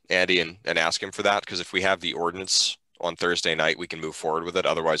call Andy and ask him for that, because if we have the ordinance on Thursday night, we can move forward with it.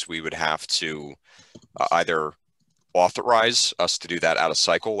 Otherwise, we would have to either authorize us to do that out of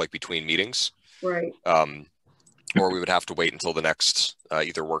cycle, like between meetings, right? Or we would have to wait until the next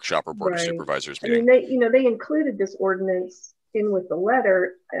either workshop or Board of Supervisors meeting. I mean, they included this ordinance in with the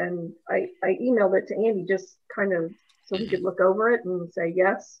letter, and I emailed it to Andy just kind of so he could look over it and say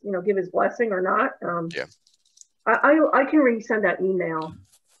yes, give his blessing or not. I can resend that email.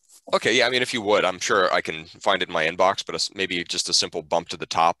 Okay, yeah, I mean, if you would, I'm sure I can find it in my inbox, but maybe just a simple bump to the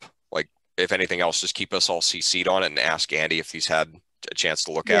top. Like, if anything else, just keep us all CC'd on it and ask Andy if he's had a chance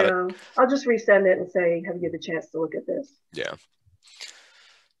to look at it. I'll just resend it and say, have you had a chance to look at this? Yeah.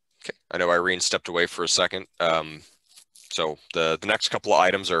 Okay, I know Irene stepped away for a second. So the next couple of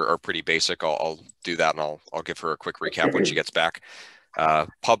items are pretty basic. I'll do that, and I'll give her a quick recap when she gets back.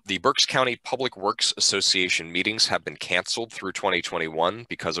 The Berks County Public Works Association meetings have been canceled through 2021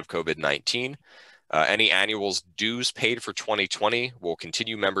 because of COVID-19. Any annuals dues paid for 2020 will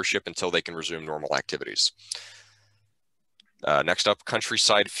continue membership until they can resume normal activities. Next up,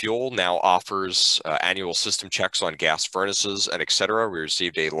 Countryside Fuel now offers annual system checks on gas furnaces and etc. We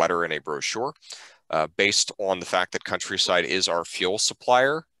received a letter and a brochure. Based on the fact that Countryside is our fuel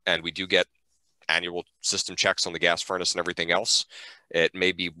supplier and we do get annual system checks on the gas furnace and everything else, it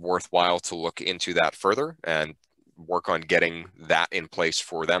may be worthwhile to look into that further and work on getting that in place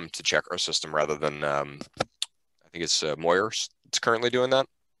for them to check our system rather than, I think it's Moyers that's currently doing that.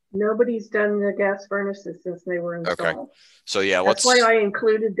 Nobody's done the gas furnaces since they were installed. Okay. So yeah, that's why I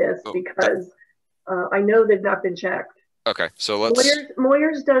included this, because I know they've not been checked. Okay, so let's.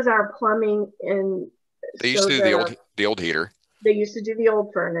 Moyers does our plumbing, and they used to do the old heater. They used to do the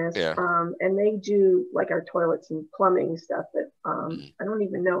old furnace, yeah. And they do like our toilets and plumbing stuff. That I don't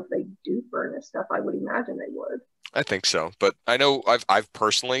even know if they do furnace stuff. I would imagine they would. I think so, but I know I've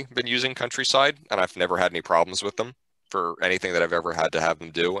personally been using Countryside, and I've never had any problems with them for anything that I've ever had to have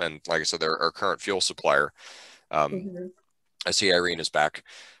them do. And like I said, they're our current fuel supplier. I see Irene is back.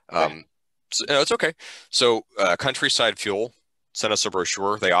 So, no, it's okay. So Countryside Fuel sent us a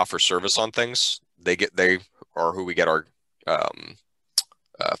brochure. They offer service on things. They are who we get our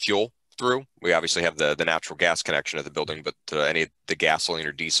fuel through. We obviously have the natural gas connection at the building, but any of the gasoline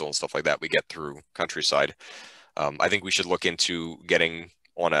or diesel and stuff like that we get through Countryside. I think we should look into getting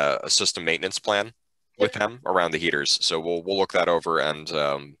on a system maintenance plan with them around the heaters. So we'll look that over, and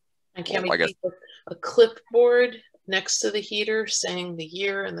can we keep a clipboard next to the heater saying the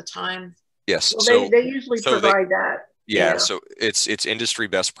year and the time? Yes. Well, so they usually provide that. Yeah, so it's industry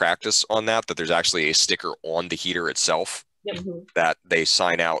best practice on that there's actually a sticker on the heater itself that they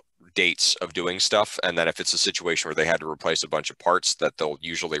sign out dates of doing stuff, and then if it's a situation where they had to replace a bunch of parts, that they'll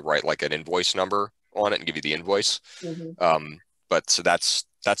usually write like an invoice number on it and give you the invoice. But so that's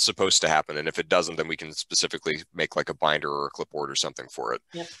supposed to happen, and if it doesn't, then we can specifically make like a binder or a clipboard or something for it.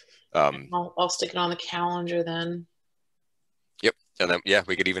 I'll stick it on the calendar then. And then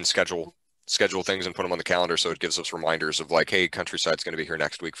we could even schedule things and put them on the calendar, so it gives us reminders of like, hey, Countryside's going to be here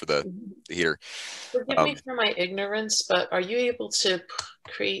next week for the heater. Forgive me for my ignorance, but are we able to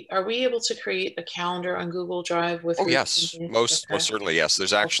create a calendar on Google Drive with? Oh yes, most certainly, yes.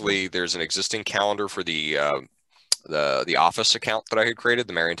 There's an existing calendar for the office account that I had created,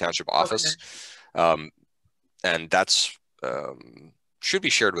 the Marion Township office, and that's should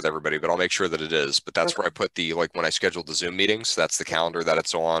be shared with everybody, but I'll make sure that it is. But that's where I put when I scheduled the Zoom meetings, that's the calendar that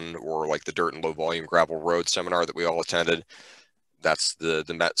it's on, or like the dirt and low volume gravel road seminar that we all attended. That's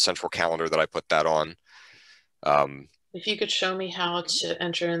the central calendar that I put that on. If you could show me how to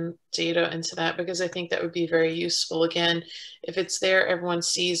enter in data into that, because I think that would be very useful. Again, if it's there, everyone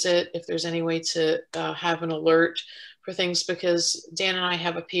sees it. If there's any way to have an alert for things, because Dan and I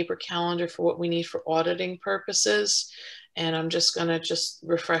have a paper calendar for what we need for auditing purposes. And I'm just going to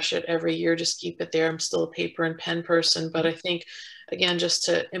refresh it every year, just keep it there. I'm still a paper and pen person, but I think, again, just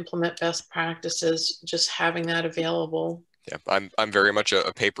to implement best practices, just having that available. Yeah, I'm very much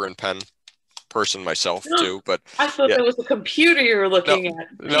a paper and pen person myself too, but I thought it was a computer you were looking at.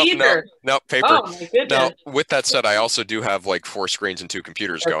 No, paper. Oh my goodness. Now, with that said, I also do have like 4 screens and 2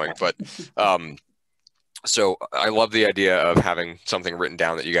 computers going, but so I love the idea of having something written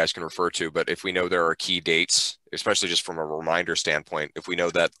down that you guys can refer to. But if we know there are key dates, especially just from a reminder standpoint, if we know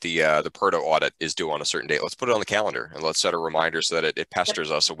that the PERDA audit is due on a certain date, let's put it on the calendar and let's set a reminder so that it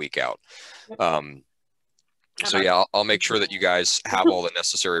pesters us a week out. So yeah, I'll make sure that you guys have all the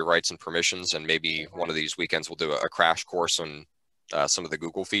necessary rights and permissions, and maybe one of these weekends we'll do a crash course on some of the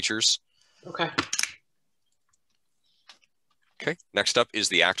Google features. Okay, next up is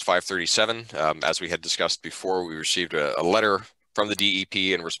the Act 537. As we had discussed before, we received a letter from the DEP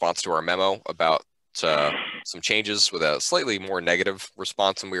in response to our memo about some changes with a slightly more negative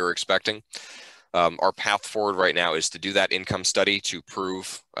response than we were expecting. Our path forward right now is to do that income study to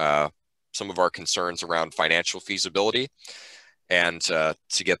prove some of our concerns around financial feasibility, and to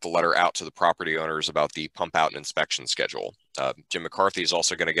get the letter out to the property owners about the pump out and inspection schedule. Jim McCarthy is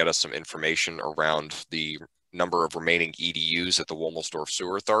also going to get us some information around the number of remaining EDUs at the Wilmelsdorf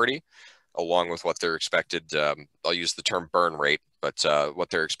Sewer Authority, along with what their expected, I'll use the term burn rate, but what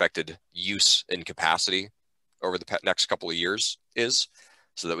their expected use in capacity over the next couple of years is,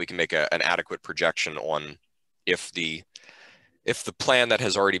 so that we can make an adequate projection on if the plan that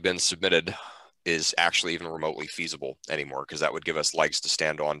has already been submitted is actually even remotely feasible anymore, because that would give us legs to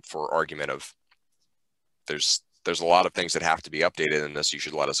stand on for argument of there's a lot of things that have to be updated in this, you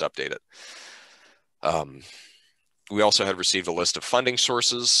should let us update it. We also had received a list of funding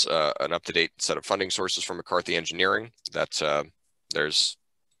sources, an up-to-date set of funding sources from McCarthy Engineering, that there's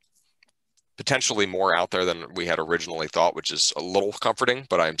potentially more out there than we had originally thought, which is a little comforting,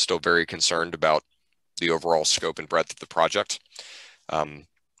 but I'm still very concerned about the overall scope and breadth of the project.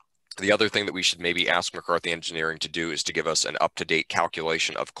 The other thing that we should maybe ask McCarthy Engineering to do is to give us an up-to-date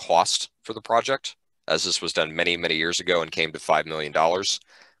calculation of cost for the project, as this was done many, many years ago and came to $5 million.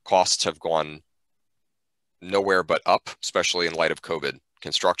 Costs have gone nowhere but up, especially in light of COVID.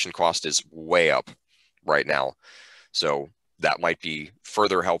 Construction cost is way up right now. So that might be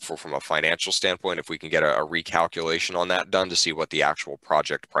further helpful from a financial standpoint if we can get a recalculation on that done to see what the actual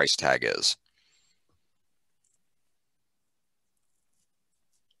project price tag is.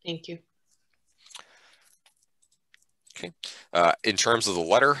 Thank you. Okay. In terms of the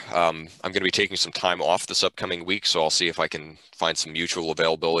letter, I'm going to be taking some time off this upcoming week, so I'll see if I can find some mutual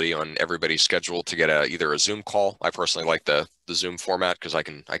availability on everybody's schedule to get either a Zoom call. I personally like the Zoom format because I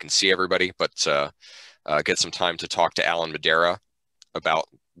can see everybody, but get some time to talk to Alan Madera about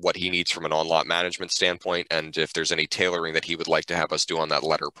what he needs from an on-lot management standpoint, and if there's any tailoring that he would like to have us do on that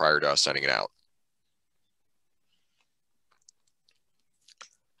letter prior to us sending it out.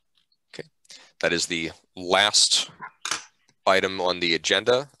 Okay, that is the last item on the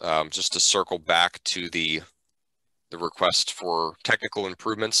agenda. Just to circle back to the request for technical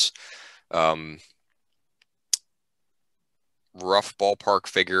improvements. rough ballpark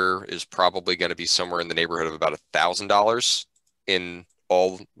figure is probably going to be somewhere in the neighborhood of about $1,000 in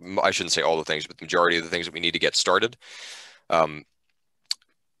all, I shouldn't say all the things, but the majority of the things that we need to get started. Can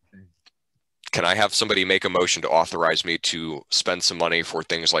I have somebody make a motion to authorize me to spend some money for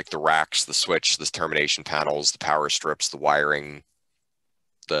things like the racks, the switch, the termination panels, the power strips, the wiring,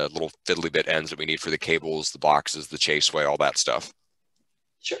 the little fiddly bit ends that we need for the cables, the boxes, the chaseway, all that stuff?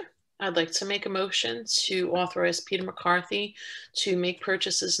 Sure. I'd like to make a motion to authorize Peter McCarthy to make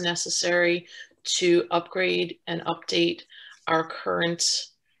purchases necessary to upgrade and update our current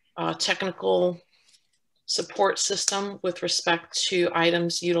technical support system with respect to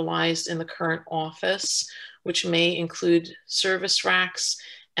items utilized in the current office, which may include service racks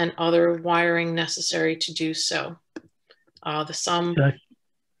and other wiring necessary to do so. The sum do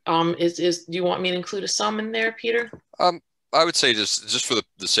you want me to include a sum in there, Peter? I would say just for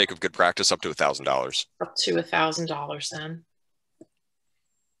the sake of good practice, up to $1,000. Up to $1,000 then.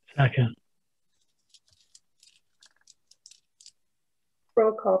 Second.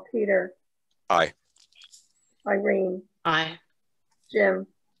 Roll call. Peter. Aye. Irene. Aye. Jim.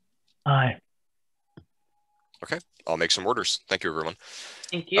 Aye. Okay, I'll make some orders. Thank you, everyone.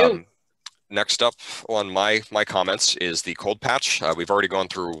 Thank you. Next up on my comments is the cold patch. We've already gone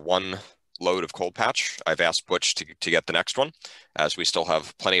through one load of cold patch. I've asked Butch to get the next one, as we still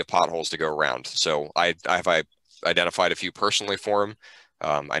have plenty of potholes to go around. So I've identified a few personally for him.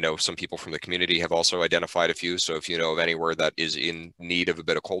 I know some people from the community have also identified a few. So if you know of anywhere that is in need of a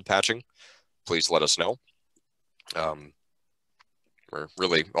bit of cold patching, please let us know. Or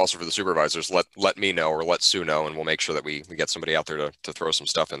really also for the supervisors, let me know or let Sue know, and we'll make sure that we get somebody out there to throw some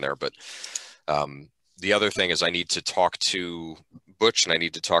stuff in there. But the other thing is I need to talk to Butch and I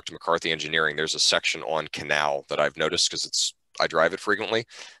need to talk to McCarthy Engineering. There's a section on Canal that I've noticed because I drive it frequently.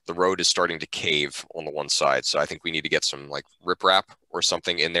 The road is starting to cave on the one side. So I think we need to get some like riprap or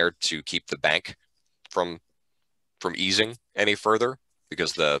something in there to keep the bank from easing any further,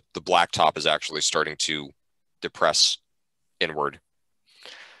 because the blacktop is actually starting to depress inward.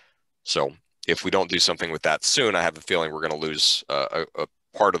 So if we don't do something with that soon, I have a feeling we're going to lose a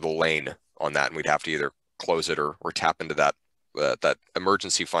part of the lane on that, and we'd have to either close it or tap into that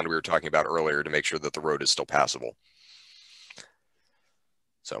emergency fund we were talking about earlier to make sure that the road is still passable.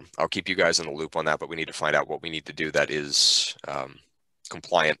 So I'll keep you guys in the loop on that, but we need to find out what we need to do that is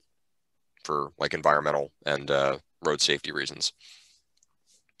compliant for like environmental and road safety reasons.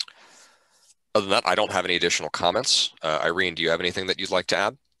 Other than that, I don't have any additional comments. Irene, do you have anything that you'd like to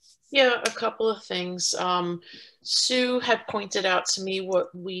add? Yeah, a couple of things. Sue had pointed out to me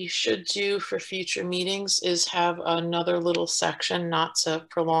what we should do for future meetings is have another little section, not to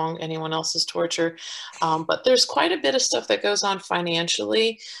prolong anyone else's torture, but there's quite a bit of stuff that goes on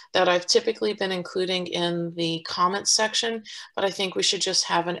financially that I've typically been including in the comments section, but I think we should just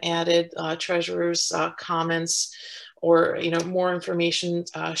have an added treasurer's comments or, more information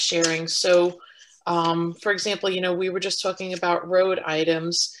sharing. So, for example, we were just talking about road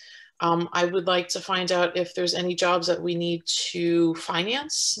items. I would like to find out if there's any jobs that we need to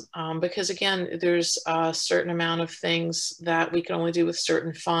finance, because again, there's a certain amount of things that we can only do with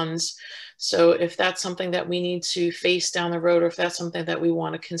certain funds. So if that's something that we need to face down the road, or if that's something that we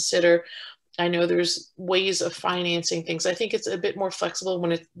want to consider, I know there's ways of financing things. I think it's a bit more flexible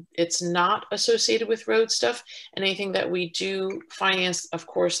when it's not associated with road stuff. And anything that we do finance, of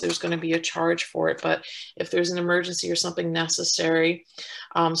course, there's going to be a charge for it. But if there's an emergency or something necessary.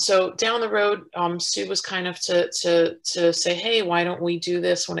 So down the road, Sue was kind of to say, hey, why don't we do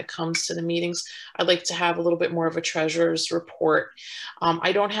this when it comes to the meetings? I'd like to have a little bit more of a treasurer's report.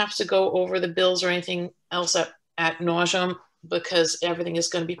 I don't have to go over the bills or anything else at nauseam, because everything is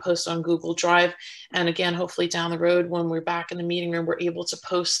going to be posted on Google Drive. And again, hopefully down the road, when we're back in the meeting room, we're able to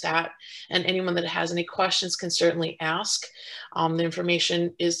post that. And anyone that has any questions can certainly ask. The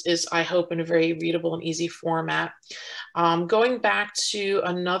information is, I hope, in a very readable and easy format. Going back to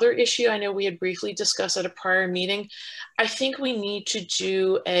another issue I know we had briefly discussed at a prior meeting, I think we need to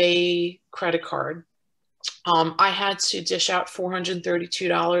do a credit card. I had to dish out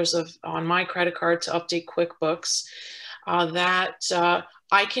 $432 on my credit card to update QuickBooks.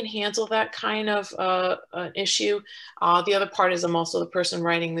 I can handle that kind of an issue. The other part is I'm also the person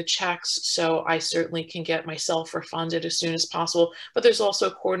writing the checks, so I certainly can get myself refunded as soon as possible. But there's also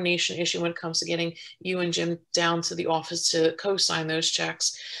a coordination issue when it comes to getting you and Jim down to the office to co-sign those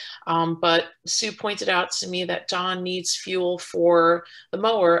checks. But Sue pointed out to me that Don needs fuel for the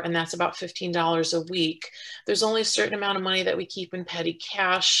mower, and that's about $15 a week. There's only a certain amount of money that we keep in petty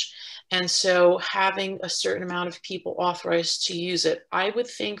cash. And so having a certain amount of people authorized to use it, I would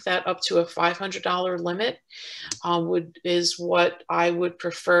think that up to a $500 limit is what I would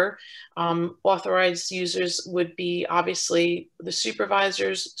prefer. Authorized users would be obviously the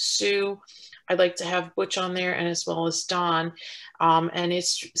supervisors, Sue. I'd like to have Butch on there, and as well as Don. And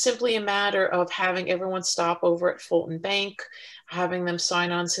it's simply a matter of having everyone stop over at Fulton Bank, having them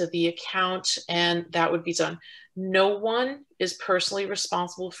sign on to the account, and that would be done. No one is personally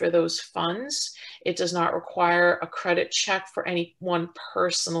responsible for those funds. It does not require a credit check for anyone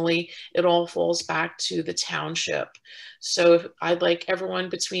personally. It all falls back to the township. So I'd like everyone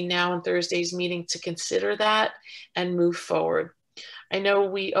between now and Thursday's meeting to consider that and move forward. I know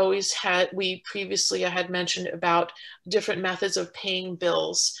previously I had mentioned about different methods of paying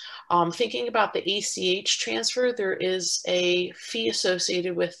bills. Thinking about the ACH transfer, there is a fee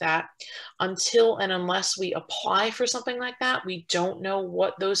associated with that. Until and unless we apply for something like that, we don't know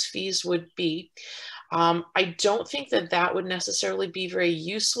what those fees would be. I don't think that would necessarily be very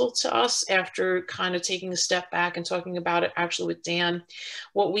useful to us after kind of taking a step back and talking about it actually with Dan.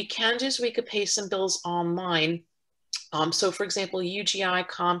 What we can do is we could pay some bills online. So for example, UGI,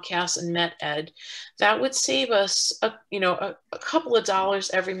 Comcast, and MetEd, that would save us a couple of dollars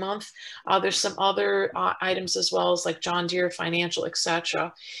every month. There's some other items as well, as like John Deere Financial,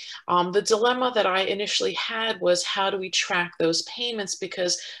 etc. The dilemma that I initially had was, how do we track those payments,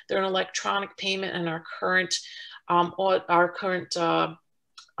 because they're an electronic payment, and our current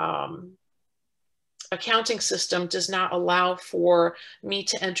accounting system does not allow for me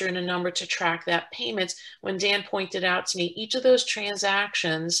to enter in a number to track that payment. When Dan pointed out to me, each of those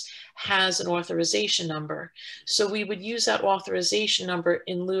transactions has an authorization number. So we would use that authorization number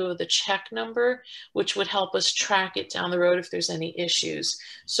in lieu of the check number, which would help us track it down the road if there's any issues.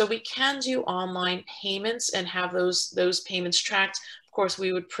 So we can do online payments and have those payments tracked. Of course,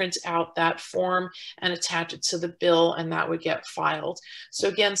 we would print out that form and attach it to the bill, and that would get filed. So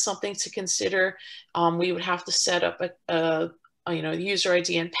again, something to consider. We would have to set up a user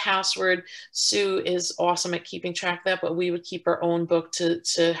ID and password. Sue is awesome at keeping track of that, but we would keep our own book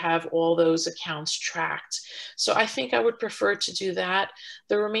to have all those accounts tracked. So I think I would prefer to do that.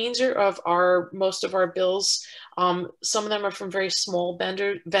 The remainder of most of our bills, some of them are from very small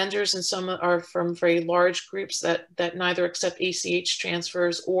vendors, and some are from very large groups that neither accept ACH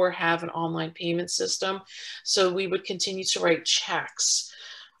transfers or have an online payment system. So we would continue to write checks.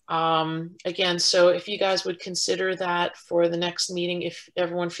 Again, so if you guys would consider that for the next meeting, if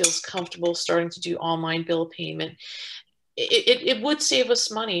everyone feels comfortable starting to do online bill payment, it would save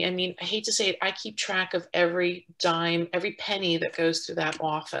us money. I mean, I hate to say it, I keep track of every dime, every penny that goes through that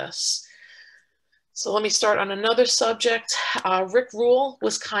office. So let me start on another subject. Rick Rule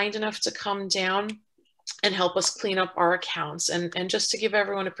was kind enough to come down and help us clean up our accounts. And just to give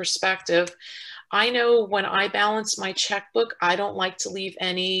everyone a perspective, I know when I balance my checkbook, I don't like to leave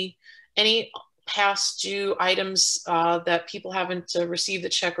any past due items that people haven't received the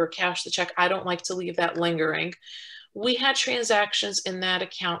check or cashed the check. I don't like to leave that lingering. We had transactions in that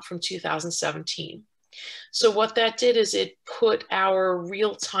account from 2017. So what that did is it put our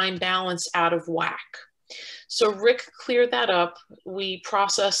real-time balance out of whack. So Rick cleared that up. We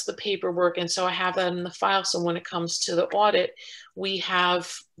processed the paperwork, and so I have that in the file. So when it comes to the audit, we have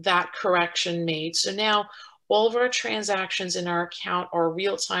that correction made. So now all of our transactions in our account are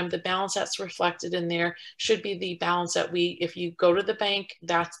real time. The balance that's reflected in there should be the balance that if you go to the bank,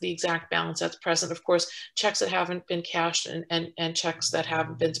 that's the exact balance that's present. Of course, checks that haven't been cashed and checks that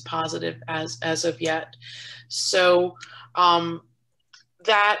haven't been deposited as of yet. So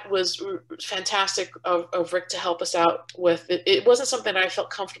that was fantastic of Rick to help us out with it. It wasn't something that I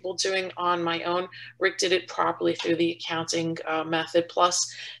felt comfortable doing on my own. Rick did it properly through the accounting method,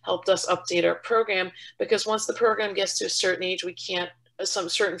 plus helped us update our program, because once the program gets to a certain age, some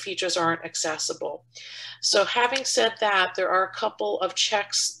certain features aren't accessible. So having said that, there are a couple of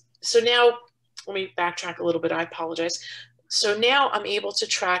checks. So now let me backtrack a little bit. I apologize. So now I'm able to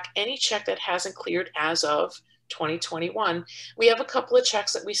track any check that hasn't cleared as of 2021. We have a couple of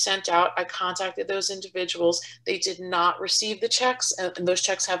checks that we sent out. I contacted those individuals. They did not receive the checks, and those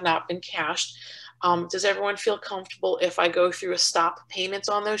checks have not been cashed. Does everyone feel comfortable if I go through a stop payment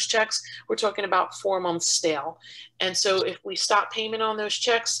on those checks? We're talking about 4 months stale. And so if we stop payment on those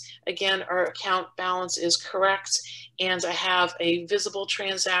checks, again, our account balance is correct. And I have a visible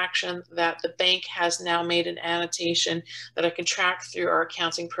transaction that the bank has now made an annotation that I can track through our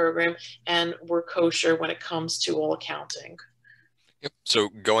accounting program, and we're kosher when it comes to all accounting. Yep. So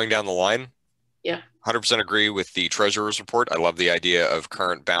going down the line, yeah, 100% agree with the treasurer's report. I love the idea of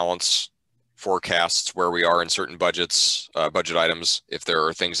current balance forecasts where we are in certain budgets, budget items. If there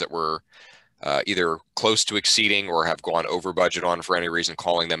are things that we're either close to exceeding or have gone over budget on for any reason,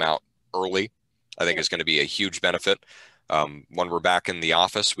 calling them out early, I think is going to be a huge benefit. When we're back in the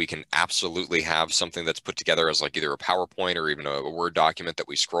office, we can absolutely have something that's put together as like either a PowerPoint or even a Word document that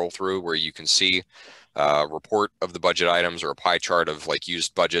we scroll through where you can see a report of the budget items or a pie chart of like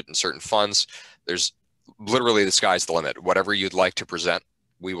used budget and certain funds. There's literally the sky's the limit. Whatever you'd like to present,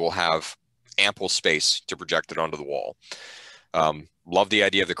 we will have ample space to project it onto the wall. Love the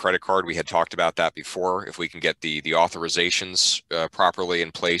idea of the credit card. We had talked about that before. If we can get the authorizations properly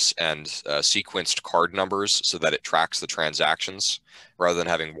in place and sequenced card numbers so that it tracks the transactions, rather than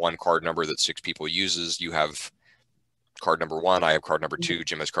having one card number that 6 people uses, you have card number 1, I have card number 2,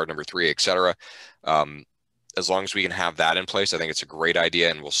 Jim has card number 3, etc. As long as we can have that in place, I think it's a great idea,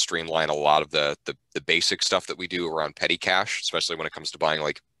 and we'll streamline a lot of the basic stuff that we do around petty cash, especially when it comes to buying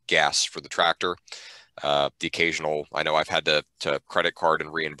like gas for the tractor. The occasional, I know I've had to credit card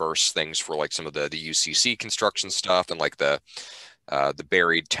and reimburse things for like some of the UCC construction stuff, and like the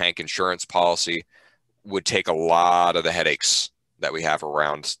buried tank insurance policy would take a lot of the headaches that we have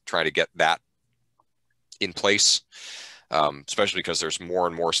around trying to get that in place, especially because there's more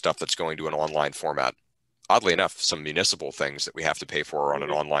and more stuff that's going to an online format. Oddly enough, some municipal things that we have to pay for on an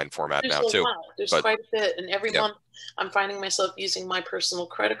online format now too. There's quite a bit, and every month I'm finding myself using my personal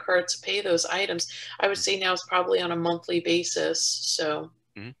credit card to pay those items. I would say now it's probably on a monthly basis. So,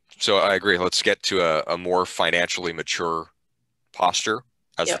 so I agree. Let's get to a more financially mature posture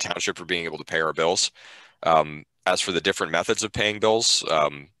as a township for being able to pay our bills. As for the different methods of paying bills,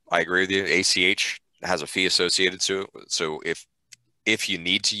 I agree with you. ACH has a fee associated to it. So if you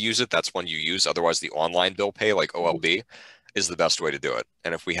need to use it, that's one you use. Otherwise, the online bill pay, like OLB, is the best way to do it.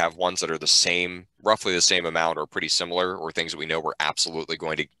 And if we have ones that are the same, roughly the same amount or pretty similar, or things that we know we're absolutely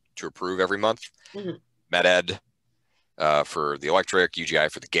going to approve every month, MedEd for the electric,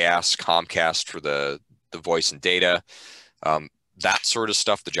 UGI for the gas, Comcast for the voice and data, that sort of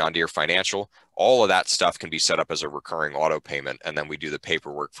stuff, the John Deere Financial, all of that stuff can be set up as a recurring auto payment, and then we do the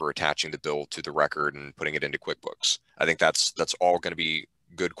paperwork for attaching the bill to the record and putting it into QuickBooks. I think that's all going to be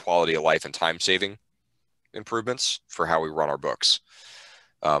good quality of life and time saving improvements for how we run our books.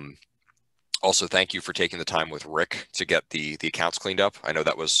 Also, thank you for taking the time with Rick to get the accounts cleaned up. I know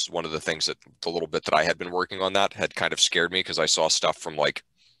that was one of the things that the little bit that I had been working on that had kind of scared me, because I saw stuff from like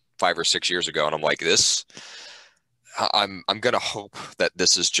 5 or 6 years ago, and I'm like, I'm going to hope that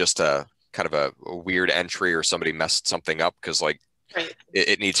this is just a kind of a weird entry or somebody messed something up, because like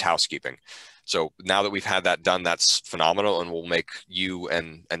it needs housekeeping. So now that we've had that done, that's phenomenal, and will make you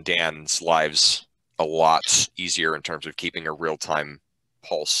and Dan's lives a lot easier in terms of keeping a real-time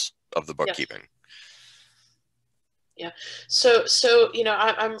pulse of the bookkeeping. Yeah. So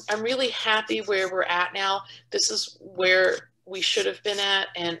I'm really happy where we're at now. This is where we should have been at,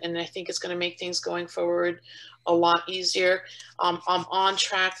 and I think it's going to make things going forward a lot easier. I'm on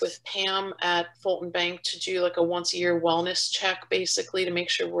track with Pam at Fulton Bank to do like a once-a-year wellness check, basically, to make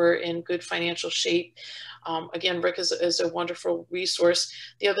sure we're in good financial shape. Again, Rick is a wonderful resource.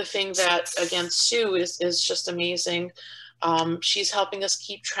 The other thing that, again, Sue is just amazing. She's helping us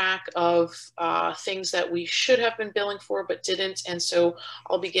keep track of things that we should have been billing for but didn't, and so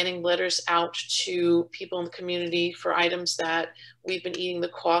I'll be getting letters out to people in the community for items that we've been eating the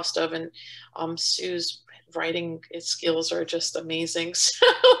cost of, and Sue's writing skills are just amazing. So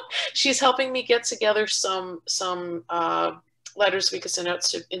she's helping me get together some letters we could send out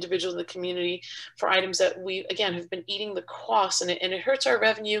to individuals in the community for items that we, again, have been eating the cost, and it hurts our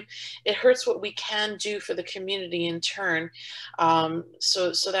revenue. It hurts what we can do for the community in turn.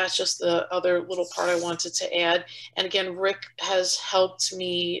 So that's just the other little part I wanted to add. And again, Rick has helped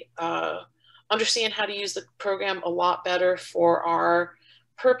me understand how to use the program a lot better for our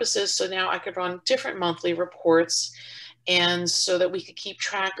purposes. So now I could run different monthly reports, and so that we could keep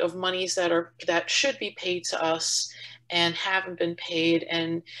track of monies that should be paid to us and haven't been paid,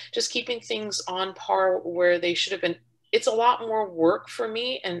 and just keeping things on par where they should have been. It's a lot more work for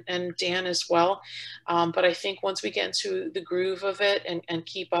me and Dan as well. But I think once we get into the groove of it and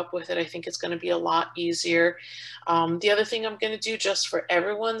keep up with it, I think it's going to be a lot easier. The other thing I'm going to do, just for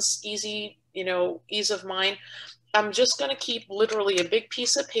everyone's ease of mind, I'm just going to keep literally a big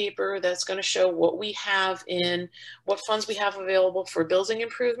piece of paper that's going to show what we have what funds we have available for building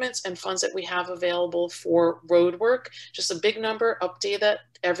improvements and funds that we have available for road work. Just a big number, update that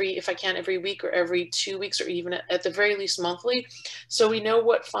if I can, every week or every 2 weeks, or even at the very least monthly. So we know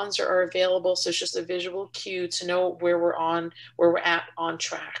what funds are available. So it's just a visual cue to know where we're at on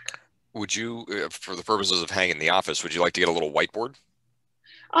track. Would you, for the purposes of hanging in the office, would you like to get a little whiteboard?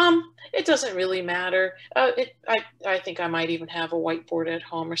 It doesn't really matter. I think I might even have a whiteboard at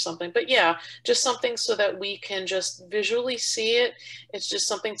home or something, but yeah, just something so that we can just visually see it. It's just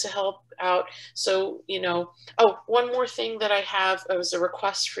something to help out. So, you know, oh, one more thing that I have was a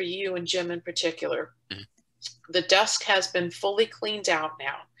request for you and Jim in particular. Mm-hmm. The desk has been fully cleaned out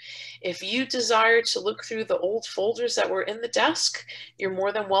now. If you desire to look through the old folders that were in the desk, you're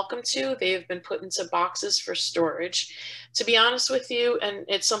more than welcome to. They have been put into boxes for storage. To be honest with you, and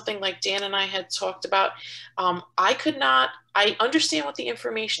it's something like Dan and I had talked about, I understand what the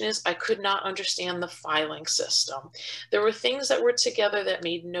information is. I could not understand the filing system. There were things that were together that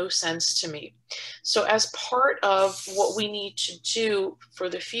made no sense to me. So as part of what we need to do for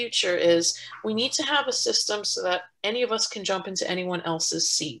the future is we need to have a system so that any of us can jump into anyone else's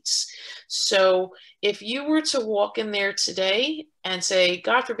seats. So if you were to walk in there today and say,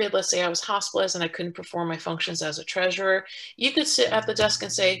 God forbid, let's say I was hospitalized and I couldn't perform my functions as a treasurer, you could sit at the desk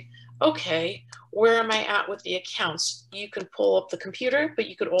and say, okay, where am I at with the accounts? You can pull up the computer, but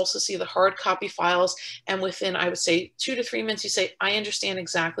you could also see the hard copy files. And within, I would say, 2 to 3 minutes, you say, I understand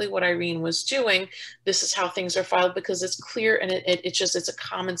exactly what Irene was doing. This is how things are filed, because it's clear and it's a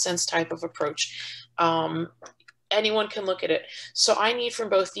common sense type of approach. Anyone can look at it. So I need from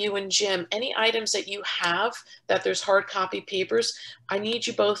both you and Jim, any items that you have that there's hard copy papers, I need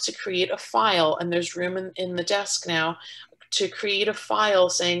you both to create a file, and there's room in the desk now to create a file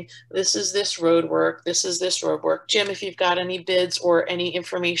saying, this is this road work, this is this road work. Jim, if you've got any bids or any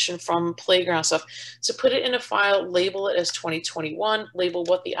information from playground stuff, to put it in a file, label it as 2021, label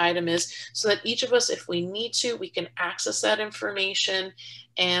what the item is, so that each of us, if we need to, we can access that information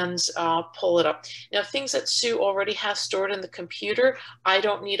and pull it up. Now, things that Sue already has stored in the computer, I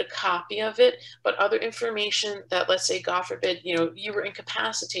don't need a copy of it, but other information that, let's say, God forbid, you know, you were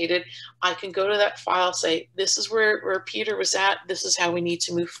incapacitated, I can go to that file, say, this is where Peter was at, this is how we need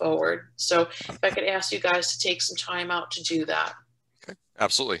to move forward. So if I could ask you guys to take some time out to do that. Okay,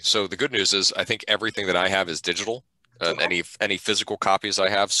 absolutely. So the good news is I think everything that I have is digital. Any physical copies I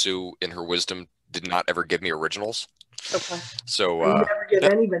have, Sue, in her wisdom, did not ever give me originals. Okay. So never give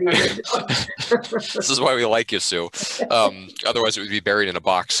anybody this is why we like you, Sue. Otherwise, it would be buried in a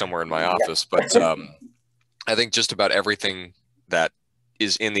box somewhere in my office. But I think just about everything that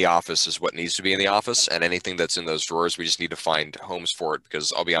is in the office is what needs to be in the office, and anything that's in those drawers, we just need to find homes for it.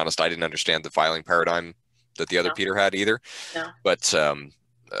 Because I'll be honest, I didn't understand the filing paradigm that the other Peter had either. No. But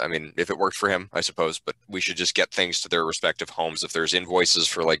I mean, if it worked for him, I suppose, but we should just get things to their respective homes. If there's invoices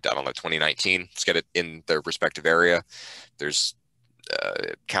for, like, I don't know, 2019, let's get it in their respective area. There's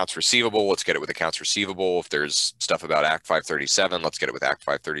accounts receivable, let's get it with accounts receivable. If there's stuff about Act 537, let's get it with Act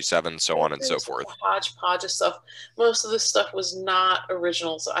 537, so on and so forth. Hodgepodge of stuff. Most of this stuff was not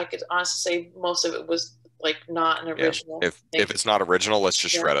original, so I could honestly say most of it was like not an original. Yeah. If it's not original, let's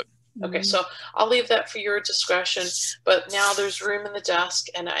just shred it. Okay, so I'll leave that for your discretion, but now there's room in the desk,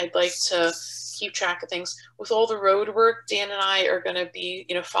 and I'd like to keep track of things. With all the road work, Dan and I are going to be,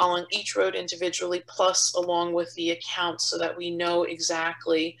 you know, following each road individually, plus along with the accounts, so that we know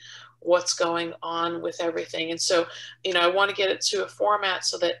exactly what's going on with everything. And so, you know, I want to get it to a format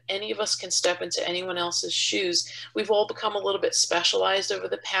so that any of us can step into anyone else's shoes. We've all become a little bit specialized over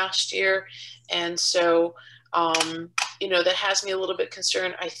the past year, and so you know, that has me a little bit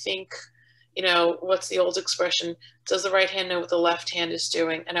concerned. I think, you know, what's the old expression? Does the right hand know what the left hand is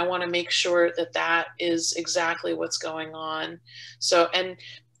doing? And I want to make sure that that is exactly what's going on. So, and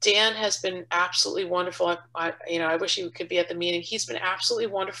Dan has been absolutely wonderful. You know, I wish he could be at the meeting. He's been absolutely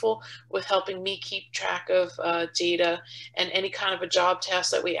wonderful with helping me keep track of data, and any kind of a job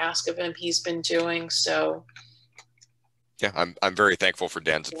task that we ask of him, he's been doing. So. Yeah, I'm very thankful for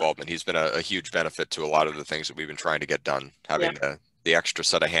Dan's involvement. He's been a huge benefit to a lot of the things that we've been trying to get done. Having the extra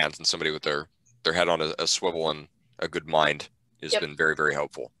set of hands and somebody with their head on a swivel and a good mind has been very, very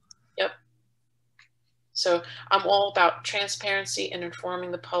helpful. Yep. So I'm all about transparency and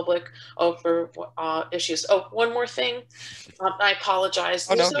informing the public over issues. Oh, one more thing. I apologize.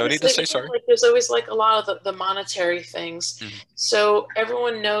 Oh, no need to say sorry. There's always like a lot of the monetary things. Mm-hmm. So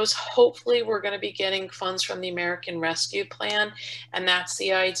everyone knows, hopefully we're going to be getting funds from the American Rescue Plan. And that's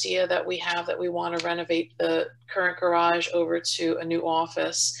the idea that we have, that we want to renovate the current garage over to a new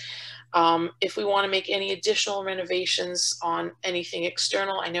office. If we want to make any additional renovations on anything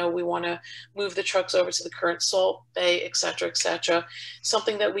external, I know we want to move the trucks over to the current salt bay, et cetera,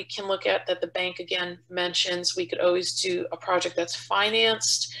 something that we can look at, that the bank again mentions. We could always do a project that's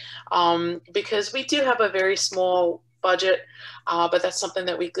financed, because we do have a very small budget, but that's something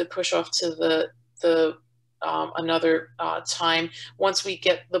that we could push off to the another time. Once we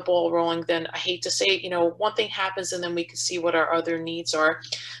get the ball rolling, then I hate to say it, you know, one thing happens and then we can see what our other needs are.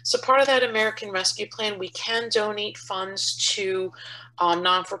 So part of that American Rescue Plan, we can donate funds to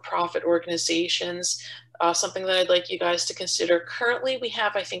non-for-profit organizations. Something that I'd like you guys to consider. Currently, we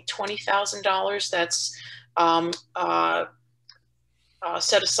have, I think, $20,000 that's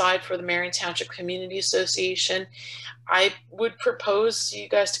set aside for the Marion Township Community Association. I would propose you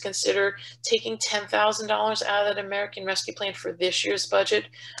guys to consider taking $10,000 out of that American Rescue Plan for this year's budget,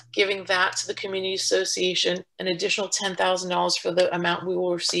 giving that to the Community Association, an additional $10,000 for the amount we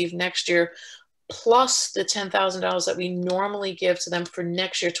will receive next year, plus the $10,000 that we normally give to them for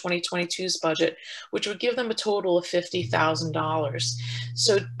next year, 2022's budget, which would give them a total of $50,000.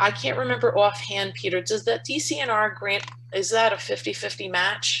 So I can't remember offhand, Peter, does that DCNR grant, is that a 50-50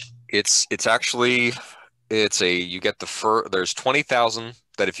 match? It's actually, you get there's 20,000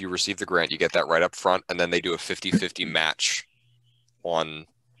 that if you receive the grant, you get that right up front, and then they do a 50-50 match on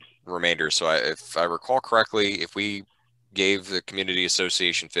remainder. So if I recall correctly, if we gave the community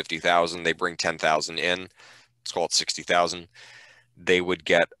association 50,000, they bring 10,000 in, let's call it 60,000, they would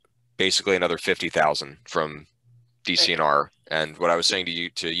get basically another 50,000 from DCNR. And what I was saying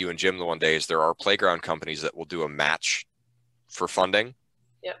to you and Jim the one day is there are playground companies that will do a match for funding.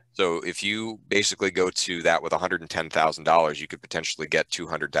 Yep. So if you basically go to that with $110,000, you could potentially get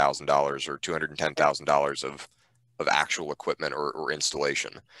 $200,000 or $210,000 of actual equipment or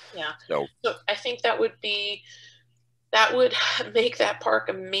installation. Yeah. So I think that would make that park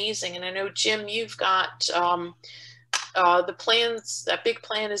amazing. And I know, Jim, you've got the plans, that big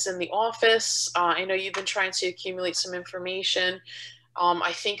plan is in the office. I know you've been trying to accumulate some information.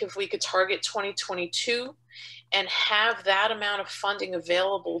 I think if we could target 2022 and have that amount of funding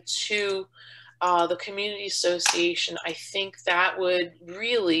available to the community association, I think that would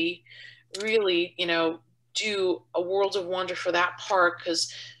really, really, you know, do a world of wonder for that park, because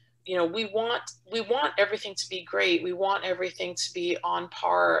you know, we want everything to be great. We want everything to be on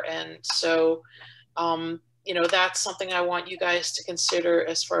par. And so, you know, that's something I want you guys to consider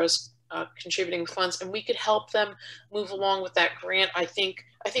as far as contributing funds, and we could help them move along with that grant. I think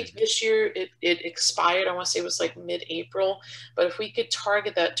this year it expired. I want to say it was like mid-April, but if we could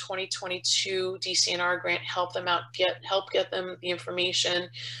target that 2022 DCNR grant, help them out, help get them the information,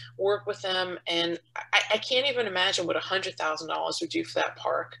 work with them. And I can't even imagine what $100,000 would do for that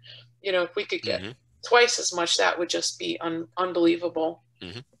park. You know, if we could get twice as much, that would just be unbelievable.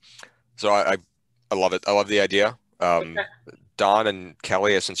 So I love it. I love the idea. Okay. Don and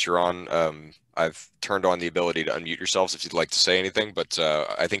Kelly, since you're on, I've turned on the ability to unmute yourselves if you'd like to say anything, but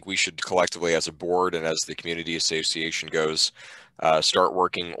I think we should collectively as a board and as the community association goes, start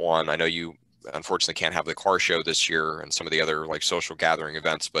working on, I know you unfortunately can't have the car show this year and some of the other like social gathering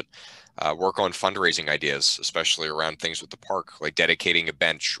events, but work on fundraising ideas, especially around things with the park, like dedicating a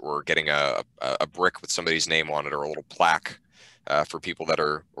bench or getting a brick with somebody's name on it or a little plaque for people that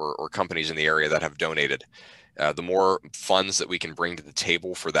are, or companies in the area that have donated. The more funds that we can bring to the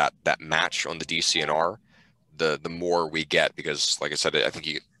table for that match on the DCNR, the more we get, because like I said, I think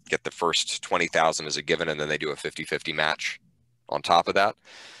you get the first 20,000 as a given, and then they do a 50-50 match on top of that.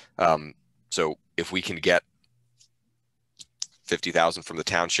 So if we can get 50,000 from the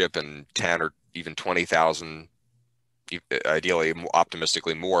township and 10 or even 20,000, ideally,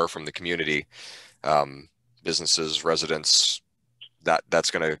 optimistically more from the community, businesses, residents, that's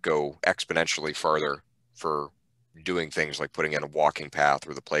going to go exponentially farther for doing things like putting in a walking path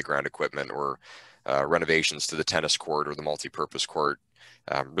or the playground equipment or renovations to the tennis court or the multi-purpose court.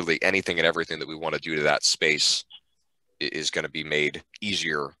 Really anything and everything that we want to do to that space is going to be made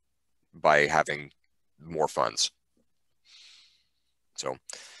easier by having more funds. So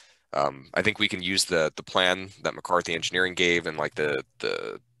I think we can use the plan that McCarthy Engineering gave and like the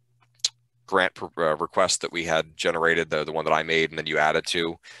grant request that we had generated, the one that I made and then you added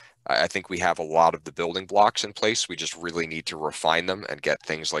to. I think we have a lot of the building blocks in place. We just really need to refine them and get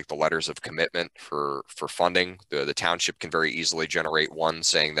things like the letters of commitment for funding. The township can very easily generate one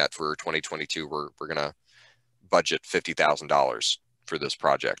saying that for 2022, we're going to budget $50,000 for this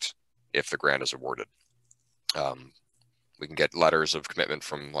project if the grant is awarded. We can get letters of commitment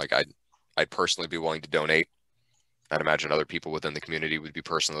from, like, I'd personally be willing to donate. I'd imagine other people within the community would be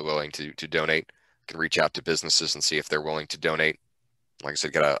personally willing to donate. Can reach out to businesses and see if they're willing to donate. Like I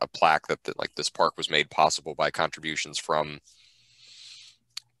said, get a plaque that like this park was made possible by contributions from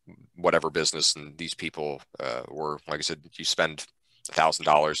whatever business, and these people were, like I said, you spend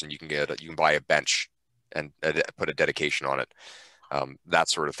 $1,000 and you can buy a bench and put a dedication on it. That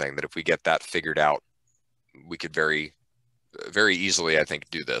sort of thing. That if we get that figured out, we could very, very easily, I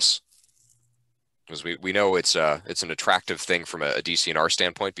think, do this. Because we know it's an attractive thing from a DCNR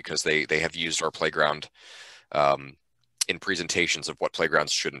standpoint, because they have used our playground in presentations of what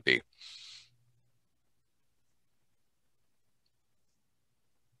playgrounds shouldn't be.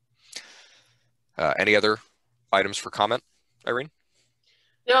 Any other items for comment, Irene?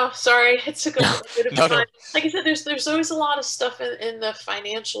 No, sorry, it took a bit of No, time. no. Like I said, there's always a lot of stuff in the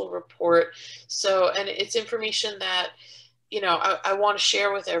financial report. So, and it's information that, I want to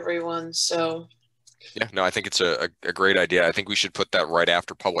share with everyone. So. Yeah, no, I think it's a great idea. I think we should put that right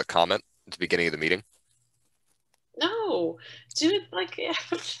after public comment at the beginning of the meeting. No, do it like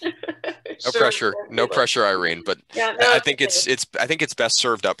No pressure, no pressure, Irene. But yeah, no, I think it's best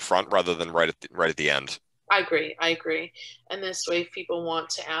served up front rather than right at the end. I agree. And this way, if people want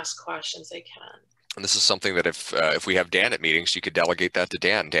to ask questions, they can. And this is something that if we have Dan at meetings, you could delegate that to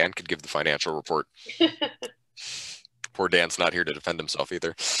Dan. Dan could give the financial report. Poor Dan's not here to defend himself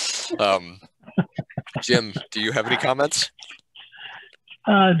either. Jim, do you have any comments?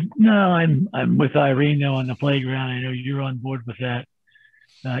 No, I'm with Irene though on the playground. I know you're on board with that.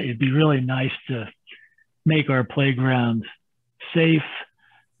 It'd be really nice to make our playgrounds safe,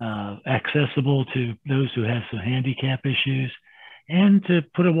 accessible to those who have some handicap issues, and to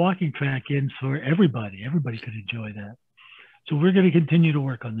put a walking track in for everybody. Everybody could enjoy that. So we're going to continue to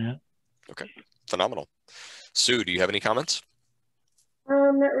work on that. Okay, phenomenal. Sue, do you have any comments?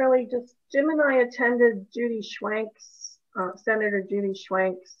 Not really. Just Jim and I attended Judy Schwank's, Senator Judy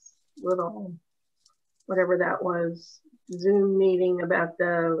Schwank's little, whatever that was, Zoom meeting about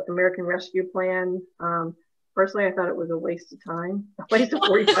the American Rescue Plan. Personally, I thought it was a waste of time, a waste of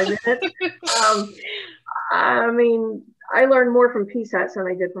 45 minutes. I mean, I learned more from PSATs than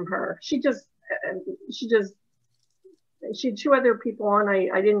I did from her. She had two other people on.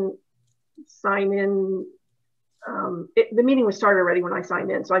 I didn't sign in. The meeting was started already when I signed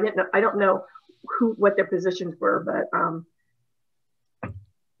in, so I don't know what their positions were, but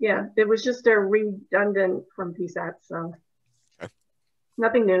yeah, it was just a redundant from PSAT, so okay.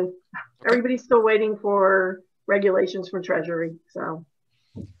 Nothing new. Okay. Everybody's still waiting for regulations from Treasury, so.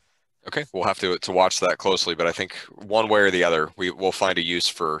 Okay, we'll have to watch that closely, but I think one way or the other, we'll find a use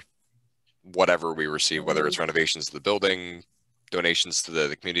for whatever we receive, whether it's renovations to the building, donations to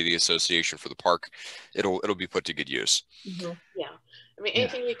the community association for the park. It'll be put to good use. Mm-hmm. Yeah, I mean,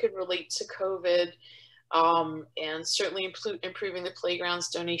 anything we could relate to COVID, and certainly improving the playgrounds,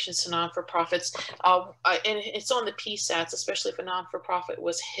 donations to non-for-profits. And it's on the PSATs, especially if a non-for-profit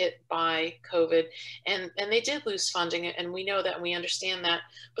was hit by COVID, and they did lose funding, and we know that, and we understand that,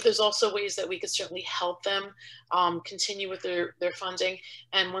 but there's also ways that we could certainly help them continue with their funding.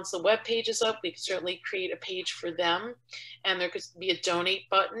 And once the web page is up, we could certainly create a page for them, and there could be a donate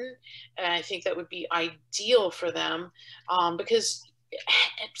button, and I think that would be ideal for them, because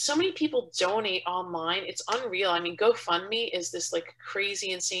so many people donate online. It's unreal. I mean, GoFundMe is this like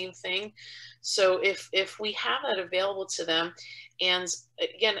crazy, insane thing. So if we have that available to them, and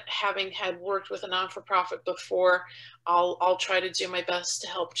again, having had worked with a non-for-profit before, I'll try to do my best to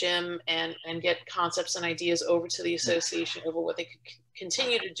help Jim and get concepts and ideas over to the association over what they could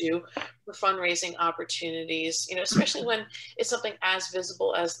continue to do for fundraising opportunities, especially when it's something as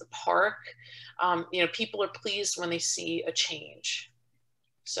visible as the park. People are pleased when they see a change.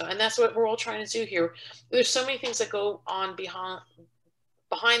 So, and that's what we're all trying to do here. There's so many things that go on behind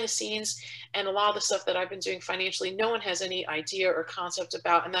the scenes, and a lot of the stuff that I've been doing financially, no one has any idea or concept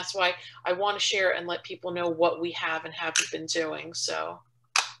about, and that's why I want to share and let people know what we have and haven't been doing. So,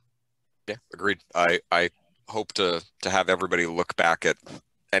 yeah, agreed. I hope to have everybody look back at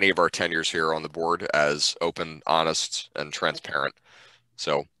any of our tenures here on the board as open, honest, and transparent.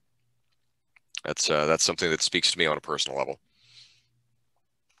 So that's something that speaks to me on a personal level.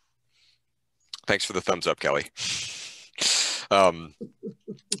 Thanks for the thumbs up, Kelly.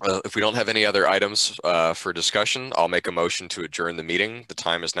 If we don't have any other items for discussion, I'll make a motion to adjourn the meeting. The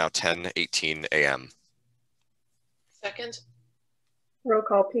time is now 10:18 a.m. Second. Roll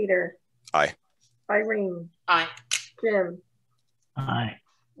call. Peter. Aye. Irene. Aye. Jim. Aye.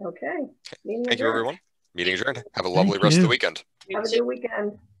 Okay. Thank you, everyone. Meeting adjourned. Have a lovely rest of the weekend. Have a good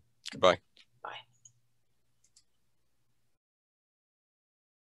weekend. Goodbye.